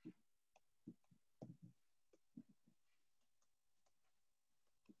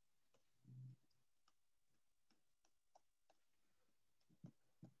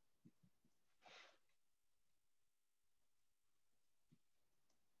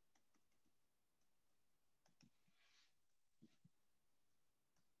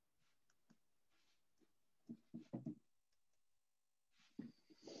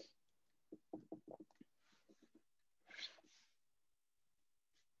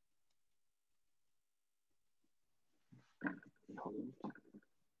 Hold on.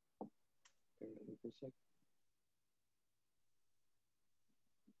 Bear with me for a sec.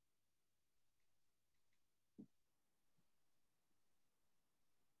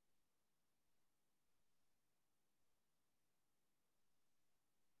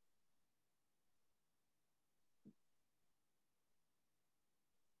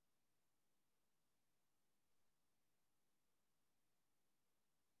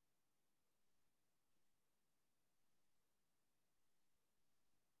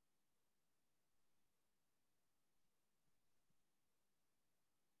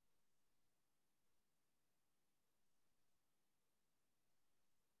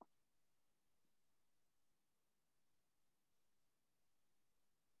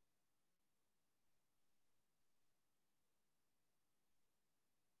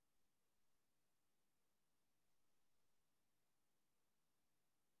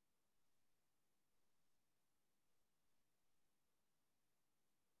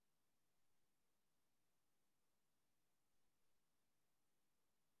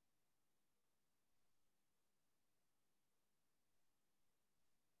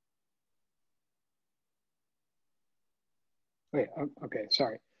 Wait, okay,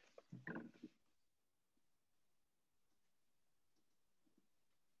 sorry.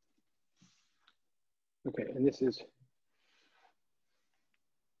 Okay, and this is,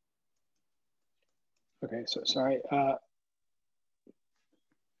 okay, so sorry.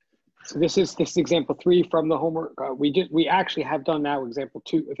 So this is example 3 from the homework. We actually have done now example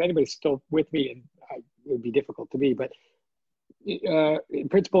 2. If anybody's still with me, and it would be difficult to be, but in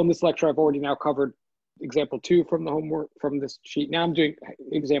principle in this lecture, I've already now covered example 2 from the homework, from this sheet. Now I'm doing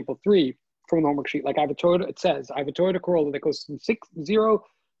example 3 from the homework sheet. Like I have a Toyota, it says, I have a Toyota Corolla that goes from 0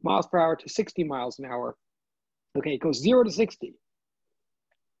 miles per hour to 60 miles an hour. Okay, it goes 0 to 60.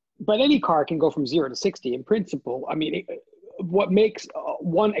 But any car can go from 0 to 60 in principle. I mean, what makes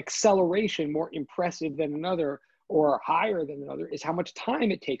one acceleration more impressive than another or higher than another is how much time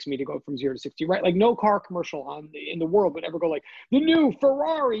it takes me to go from 0 to 60, right? Like no car commercial in the world would ever go like, the new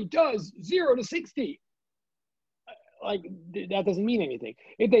Ferrari does 0 to 60. like that doesn't mean anything.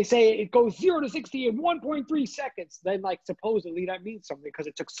 If they say it goes 0 to 60 in 1.3 seconds, then like supposedly that means something because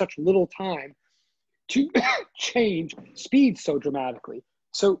it took such little time to change speed so dramatically.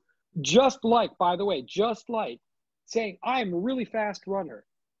 So just like, by the way, just like saying I'm a really fast runner.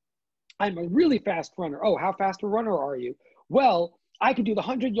 I'm a really fast runner. Oh, how fast a runner are you? Well, I can do the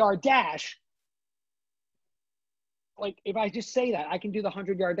 100-yard dash. Like if I just say that, I can do the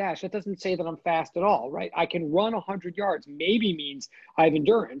 100-yard dash. That doesn't say that I'm fast at all, right? I can run 100 yards. Maybe means I have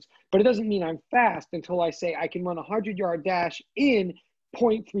endurance, but it doesn't mean I'm fast until I say I can run a 100-yard dash in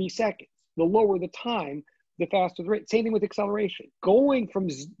 0.3 seconds. The lower the time, the faster the rate. Same thing with acceleration. Going from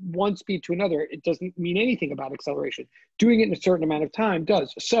one speed to another, it doesn't mean anything about acceleration. Doing it in a certain amount of time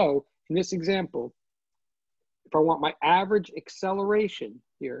does. So in this example, if I want my average acceleration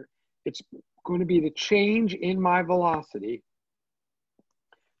here, it's going to be the change in my velocity,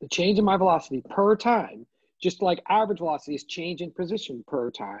 per time, just like average velocity is change in position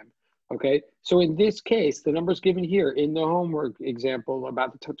per time. Okay, so in this case, the numbers given here in the homework example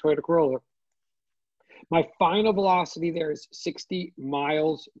about the Toyota Corolla, my final velocity there is 60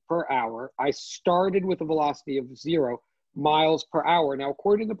 miles per hour. I started with a velocity of 0 miles per hour. Now,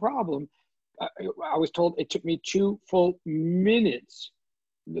 according to the problem, I was told it took me 2 full minutes.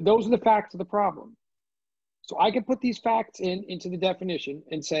 Those are the facts of the problem. So I can put these facts into the definition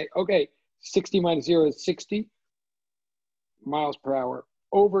and say, okay, 60 minus 0 is 60 miles per hour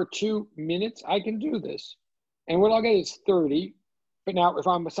over 2 minutes. I can do this. And what I'll get is 30. But now if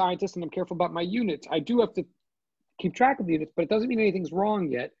I'm a scientist and I'm careful about my units, I do have to keep track of the units, but it doesn't mean anything's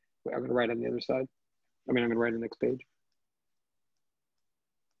wrong yet. Wait, I'm going to write on the other side. I'm going to write on the next page.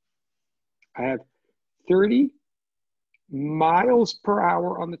 I have 30 miles per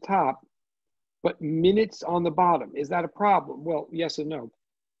hour on the top, but minutes on the bottom. Is that a problem? Well, yes and no.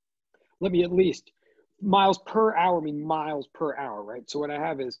 Let me at least, miles per hour mean miles per hour, right? So what I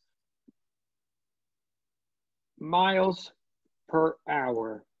have is miles per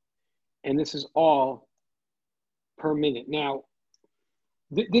hour, and this is all per minute. Now,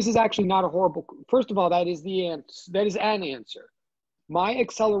 this is actually not a horrible, first of all, that is the answer. That is an answer. My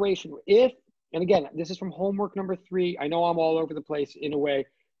acceleration, and again, this is from homework number 3. I know I'm all over the place in a way,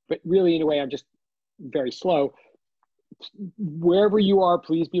 but really in a way, I'm just very slow. Wherever you are,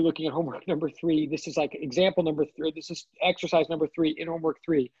 please be looking at homework number 3. This is like example number 3. This is exercise number 3 in homework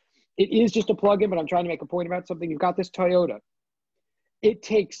 3. It is just a plug-in, but I'm trying to make a point about something. You've got this Toyota. It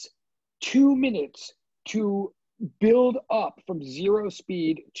takes 2 minutes to build up from 0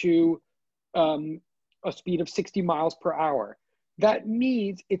 speed to a speed of 60 miles per hour. That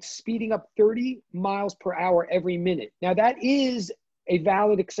means it's speeding up 30 miles per hour every minute. Now that is a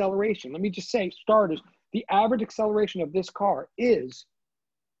valid acceleration. Let me just say, starters, the average acceleration of this car is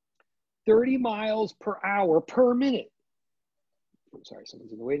 30 miles per hour per minute. I'm sorry,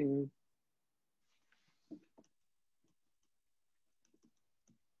 someone's in the waiting room.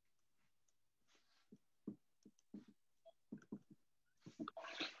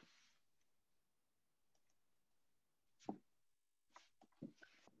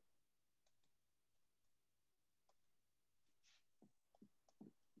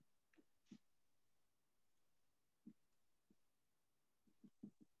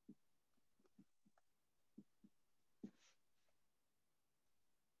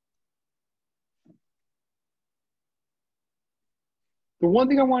 The one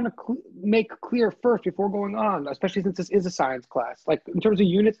thing I want to make clear first before going on, especially since this is a science class, like in terms of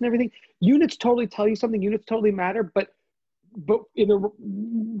units and everything, units totally tell you something, units totally matter, but in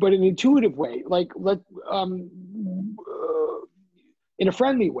an intuitive way, like in a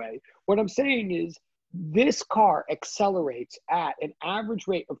friendly way. What I'm saying is this car accelerates at an average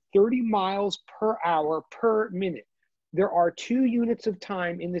rate of 30 miles per hour per minute. There are 2 units of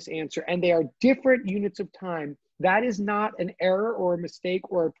time in this answer, and they are different units of time. That is not an error or a mistake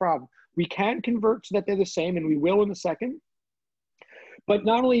or a problem. We can convert so that they're the same, and we will in a second. But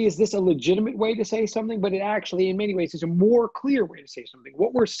not only is this a legitimate way to say something, but it actually, in many ways, is a more clear way to say something.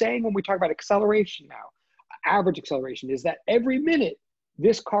 What we're saying when we talk about acceleration now, average acceleration, is that every minute,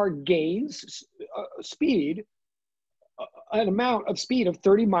 this car gains speed, an amount of speed of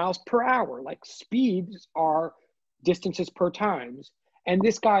 30 miles per hour. Like speeds are distances per times. And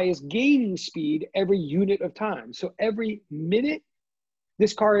this guy is gaining speed every unit of time. So every minute,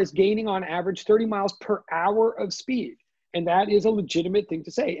 this car is gaining on average 30 miles per hour of speed. And that is a legitimate thing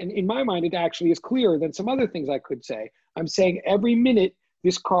to say. And in my mind, it actually is clearer than some other things I could say. I'm saying every minute,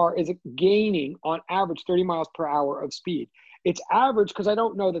 this car is gaining on average 30 miles per hour of speed. It's average because I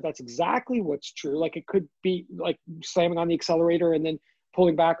don't know that that's exactly what's true. Like it could be like slamming on the accelerator and then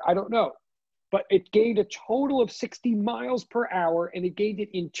pulling back. I don't know. but it gained a total of 60 miles per hour, and it gained it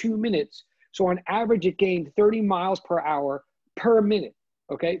in 2 minutes. So on average, it gained 30 miles per hour per minute.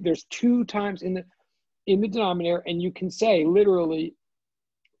 Okay, there's 2 times in the denominator, and you can say literally,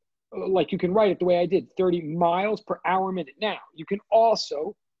 like you can write it the way I did, 30 miles per hour minute. Now, you can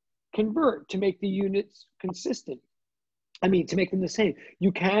also convert to make the units consistent. I mean, to make them the same.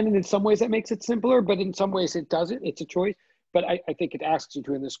 You can, and in some ways that makes it simpler, but in some ways it doesn't. It's a choice, but I think it asks you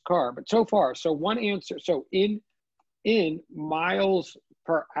to in this car. But so far, so one answer, so in miles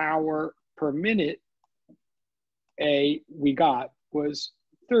per hour per minute, we got was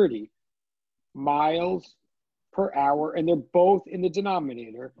 30 miles per hour, and they're both in the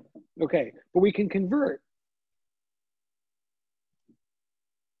denominator. Okay, but we can convert.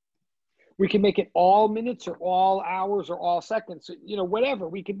 We can make it all minutes or all hours or all seconds, you know, whatever.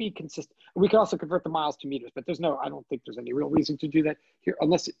 We can be consistent. We can also convert the miles to meters, but I don't think there's any real reason to do that here,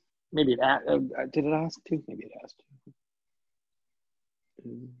 unless maybe it did it ask to? Maybe it asked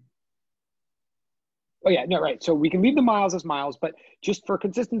to. Oh yeah, no, right. So we can leave the miles as miles, but just for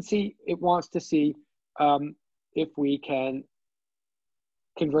consistency, it wants to see if we can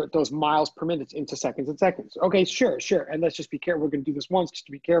convert those miles per minute into seconds and seconds. Okay, sure. And let's just be careful. We're going to do this once just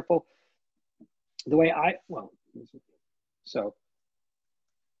to be careful. The way so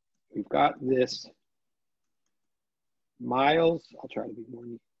we've got this miles, I'll try to be more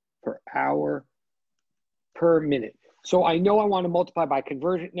per hour per minute. So I know I want to multiply by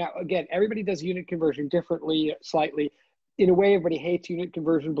conversion. Now, again, everybody does unit conversion differently, slightly. In a way, everybody hates unit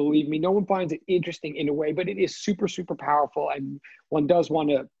conversion, believe me. No one finds it interesting in a way, but it is super, super powerful, and one does want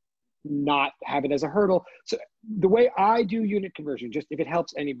to not have it as a hurdle. So the way I do unit conversion, just if it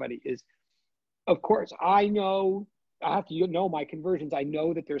helps anybody, is, of course, I have to know my conversions. I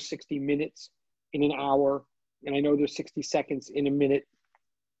know that there's 60 minutes in an hour, and I know there's 60 seconds in a minute.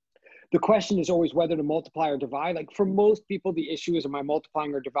 The question is always whether to multiply or divide. Like for most people, the issue is, am I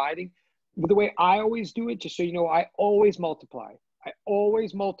multiplying or dividing? But the way I always do it, just so you know, I always multiply. I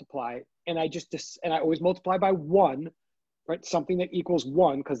always multiply, and I always multiply by 1, right? Something that equals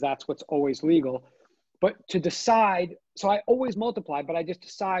 1, because that's what's always legal. But to decide, so I always multiply, but I just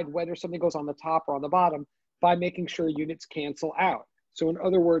decide whether something goes on the top or on the bottom by making sure units cancel out. So in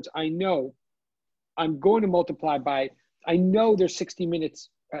other words, I know I'm going to multiply by, I know there's 60 minutes,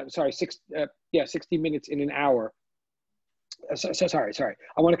 60 minutes in an hour. Sorry.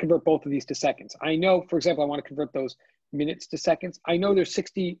 I want to convert both of these to seconds. I know, for example, I want to convert those minutes to seconds. I know there's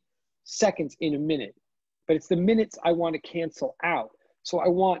 60 seconds in a minute, but it's the minutes I want to cancel out. So I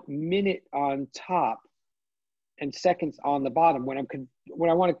want minute on top and seconds on the bottom. When I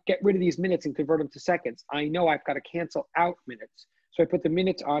want to get rid of these minutes and convert them to seconds, I know I've got to cancel out minutes. So I put the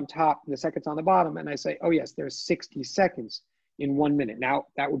minutes on top and the seconds on the bottom, and I say, oh yes, there's 60 seconds in 1 minute. Now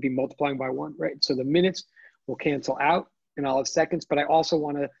that would be multiplying by 1, right? So the minutes will cancel out, and I'll have seconds, but I also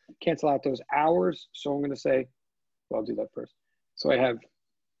want to cancel out those hours. So I'm going to say, well, I'll do that first. So I have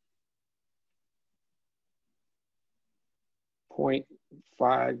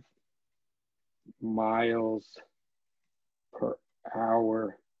 0.5 miles per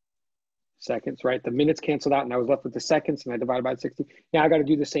hour seconds, right? The minutes canceled out, and I was left with the seconds, and I divided by 60. Now I got to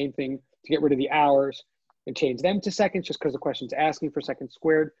do the same thing to get rid of the hours and change them to seconds, just because the question's asking for seconds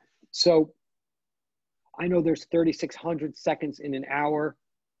squared. So I know there's 3,600 seconds in an hour,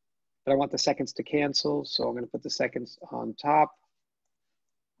 but I want the seconds to cancel. So I'm going to put the seconds on top.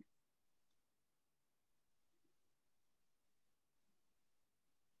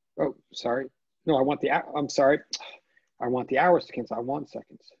 Oh, sorry. No, I'm sorry. I want the hours to cancel. I want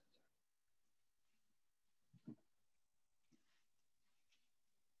seconds.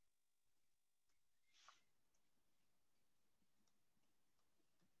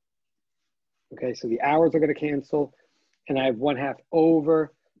 Okay, so the hours are going to cancel, and I have 1/2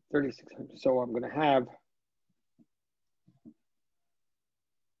 over 3,600. So I'm going to have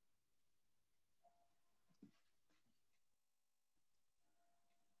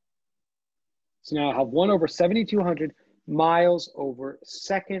so now I have 1 over 7,200 miles over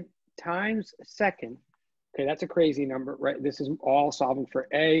second times second. Okay, that's a crazy number, right? This is all solving for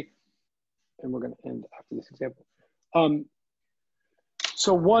A, and we're going to end after this example.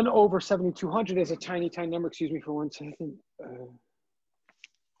 So 1 over 7,200 is a tiny, tiny number. Excuse me for 1 second. Sorry.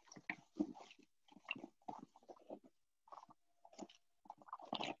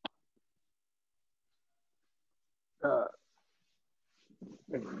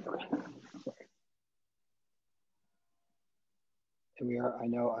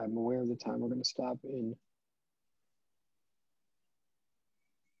 And I'm aware of the time. We're going to stop in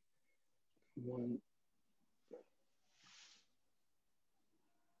 1.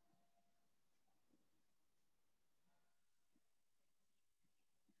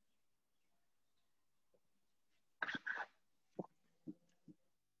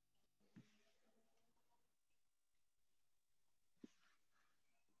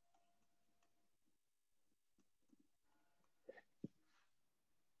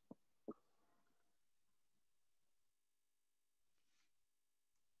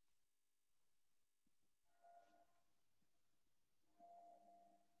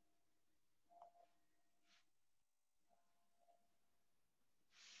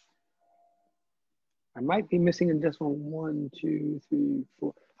 I might be missing a decimal 1, 2, 3,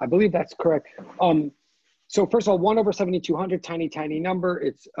 4. I believe that's correct. So first of all, 1 over 7,200, tiny, tiny number.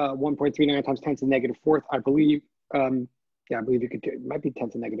 It's 1.39 times 10 to the negative fourth, I believe. Yeah, I believe you could do it. Might be 10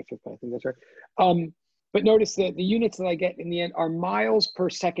 to the negative fifth, but I think that's right. But notice that the units that I get in the end are miles per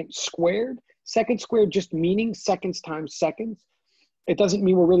second squared. Second squared just meaning seconds times seconds. It doesn't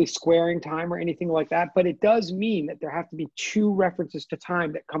mean we're really squaring time or anything like that, but it does mean that there have to be 2 references to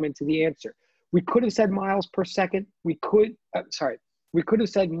time that come into the answer. We could have said miles per second. We could have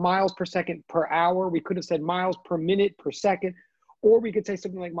said miles per second per hour. We could have said miles per minute per second, or we could say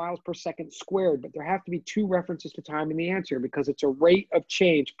something like miles per second squared, but there have to be 2 references to time in the answer because it's a rate of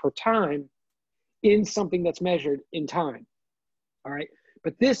change per time in something that's measured in time. All right,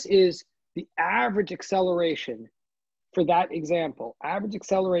 but this is the average acceleration for that example. Average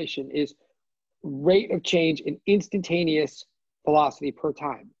acceleration is rate of change in instantaneous velocity per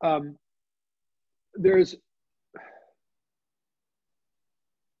time. I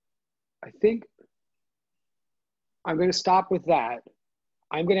think I'm going to stop with that.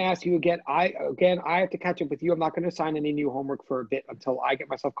 I'm going to ask you again. I have to catch up with you. I'm not going to assign any new homework for a bit until I get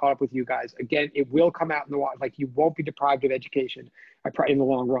myself caught up with you guys. Again, it will come out in the wild. Like, you won't be deprived of education. In the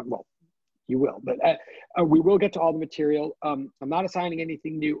long run. Well, you will, but we will get to all the material. I'm not assigning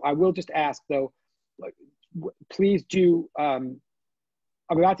anything new. I will just ask though, please do. I'm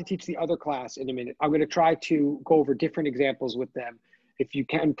about to teach the other class in a minute. I'm going to try to go over different examples with them. If you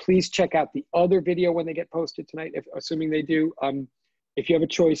can, please check out the other video when they get posted tonight, assuming they do. If you have a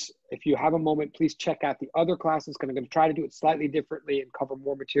choice, if you have a moment, please check out the other classes. I'm going to try to do it slightly differently and cover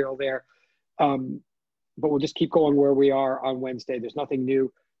more material there. But we'll just keep going where we are on Wednesday. There's nothing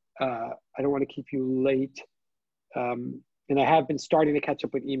new. I don't want to keep you late. And I have been starting to catch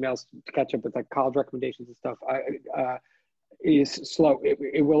up with emails, to catch up with like college recommendations and stuff. Is slow.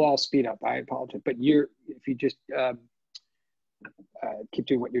 It will all speed up. I apologize. But if you just keep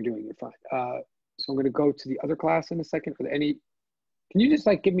doing what you're doing, you're fine. So I'm going to go to the other class in a second. Can you just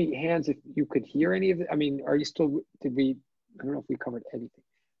like give me hands if you could hear any of it? I mean, are you still, I don't know if we covered anything.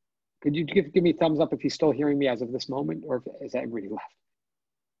 Could you give me a thumbs up if you're still hearing me as of this moment, or is everybody left?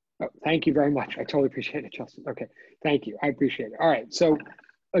 Oh, thank you very much. I totally appreciate it, Justin. Okay, thank you. I appreciate it. All right. So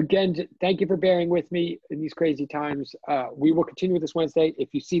again, thank you for bearing with me in these crazy times. We will continue with this Wednesday.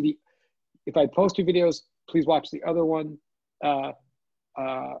 If I post 2 videos, please watch the other one.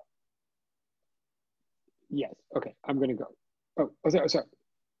 Yes. Okay. I'm going to go. Oh, sorry.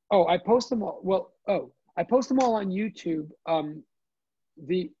 Oh, I post them all. Well, I post them all on YouTube.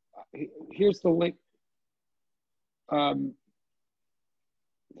 Here's the link.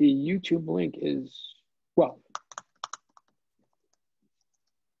 The YouTube link is, well,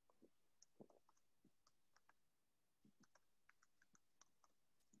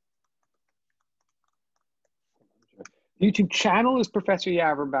 YouTube channel is Professor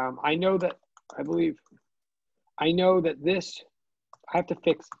Yaverbaum. I know that this, I have to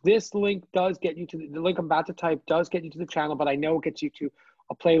fix, this link does get you to the link I'm about to type does get you to the channel, but I know it gets you to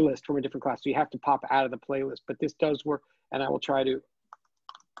a playlist from a different class. So you have to pop out of the playlist, but this does work, and I will try to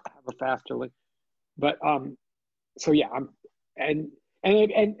have a faster link. But so yeah, and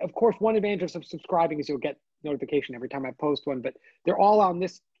of course, one advantage of subscribing is you'll get notification every time I post one, but they're all on the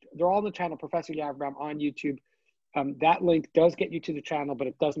channel, Professor Yaverbaum on YouTube. That link does get you to the channel, but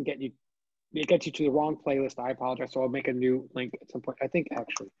it doesn't get you, it gets you to the wrong playlist. I apologize. So I'll make a new link at some point. I think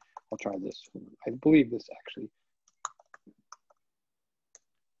actually, I'll try this. I believe this actually.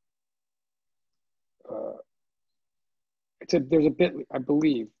 There's a bit, I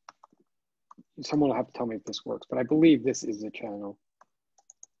believe, someone will have to tell me if this works, but I believe this is the channel.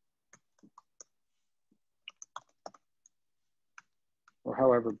 Or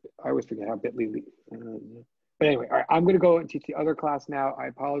however, I always forget how bit.ly. But anyway, all right, I'm going to go and teach the other class now. I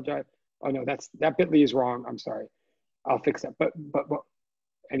apologize. Oh no, that bit.ly is wrong. I'm sorry. I'll fix that. But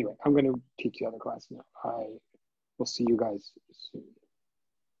anyway, I'm going to teach the other class now. I will see you guys soon.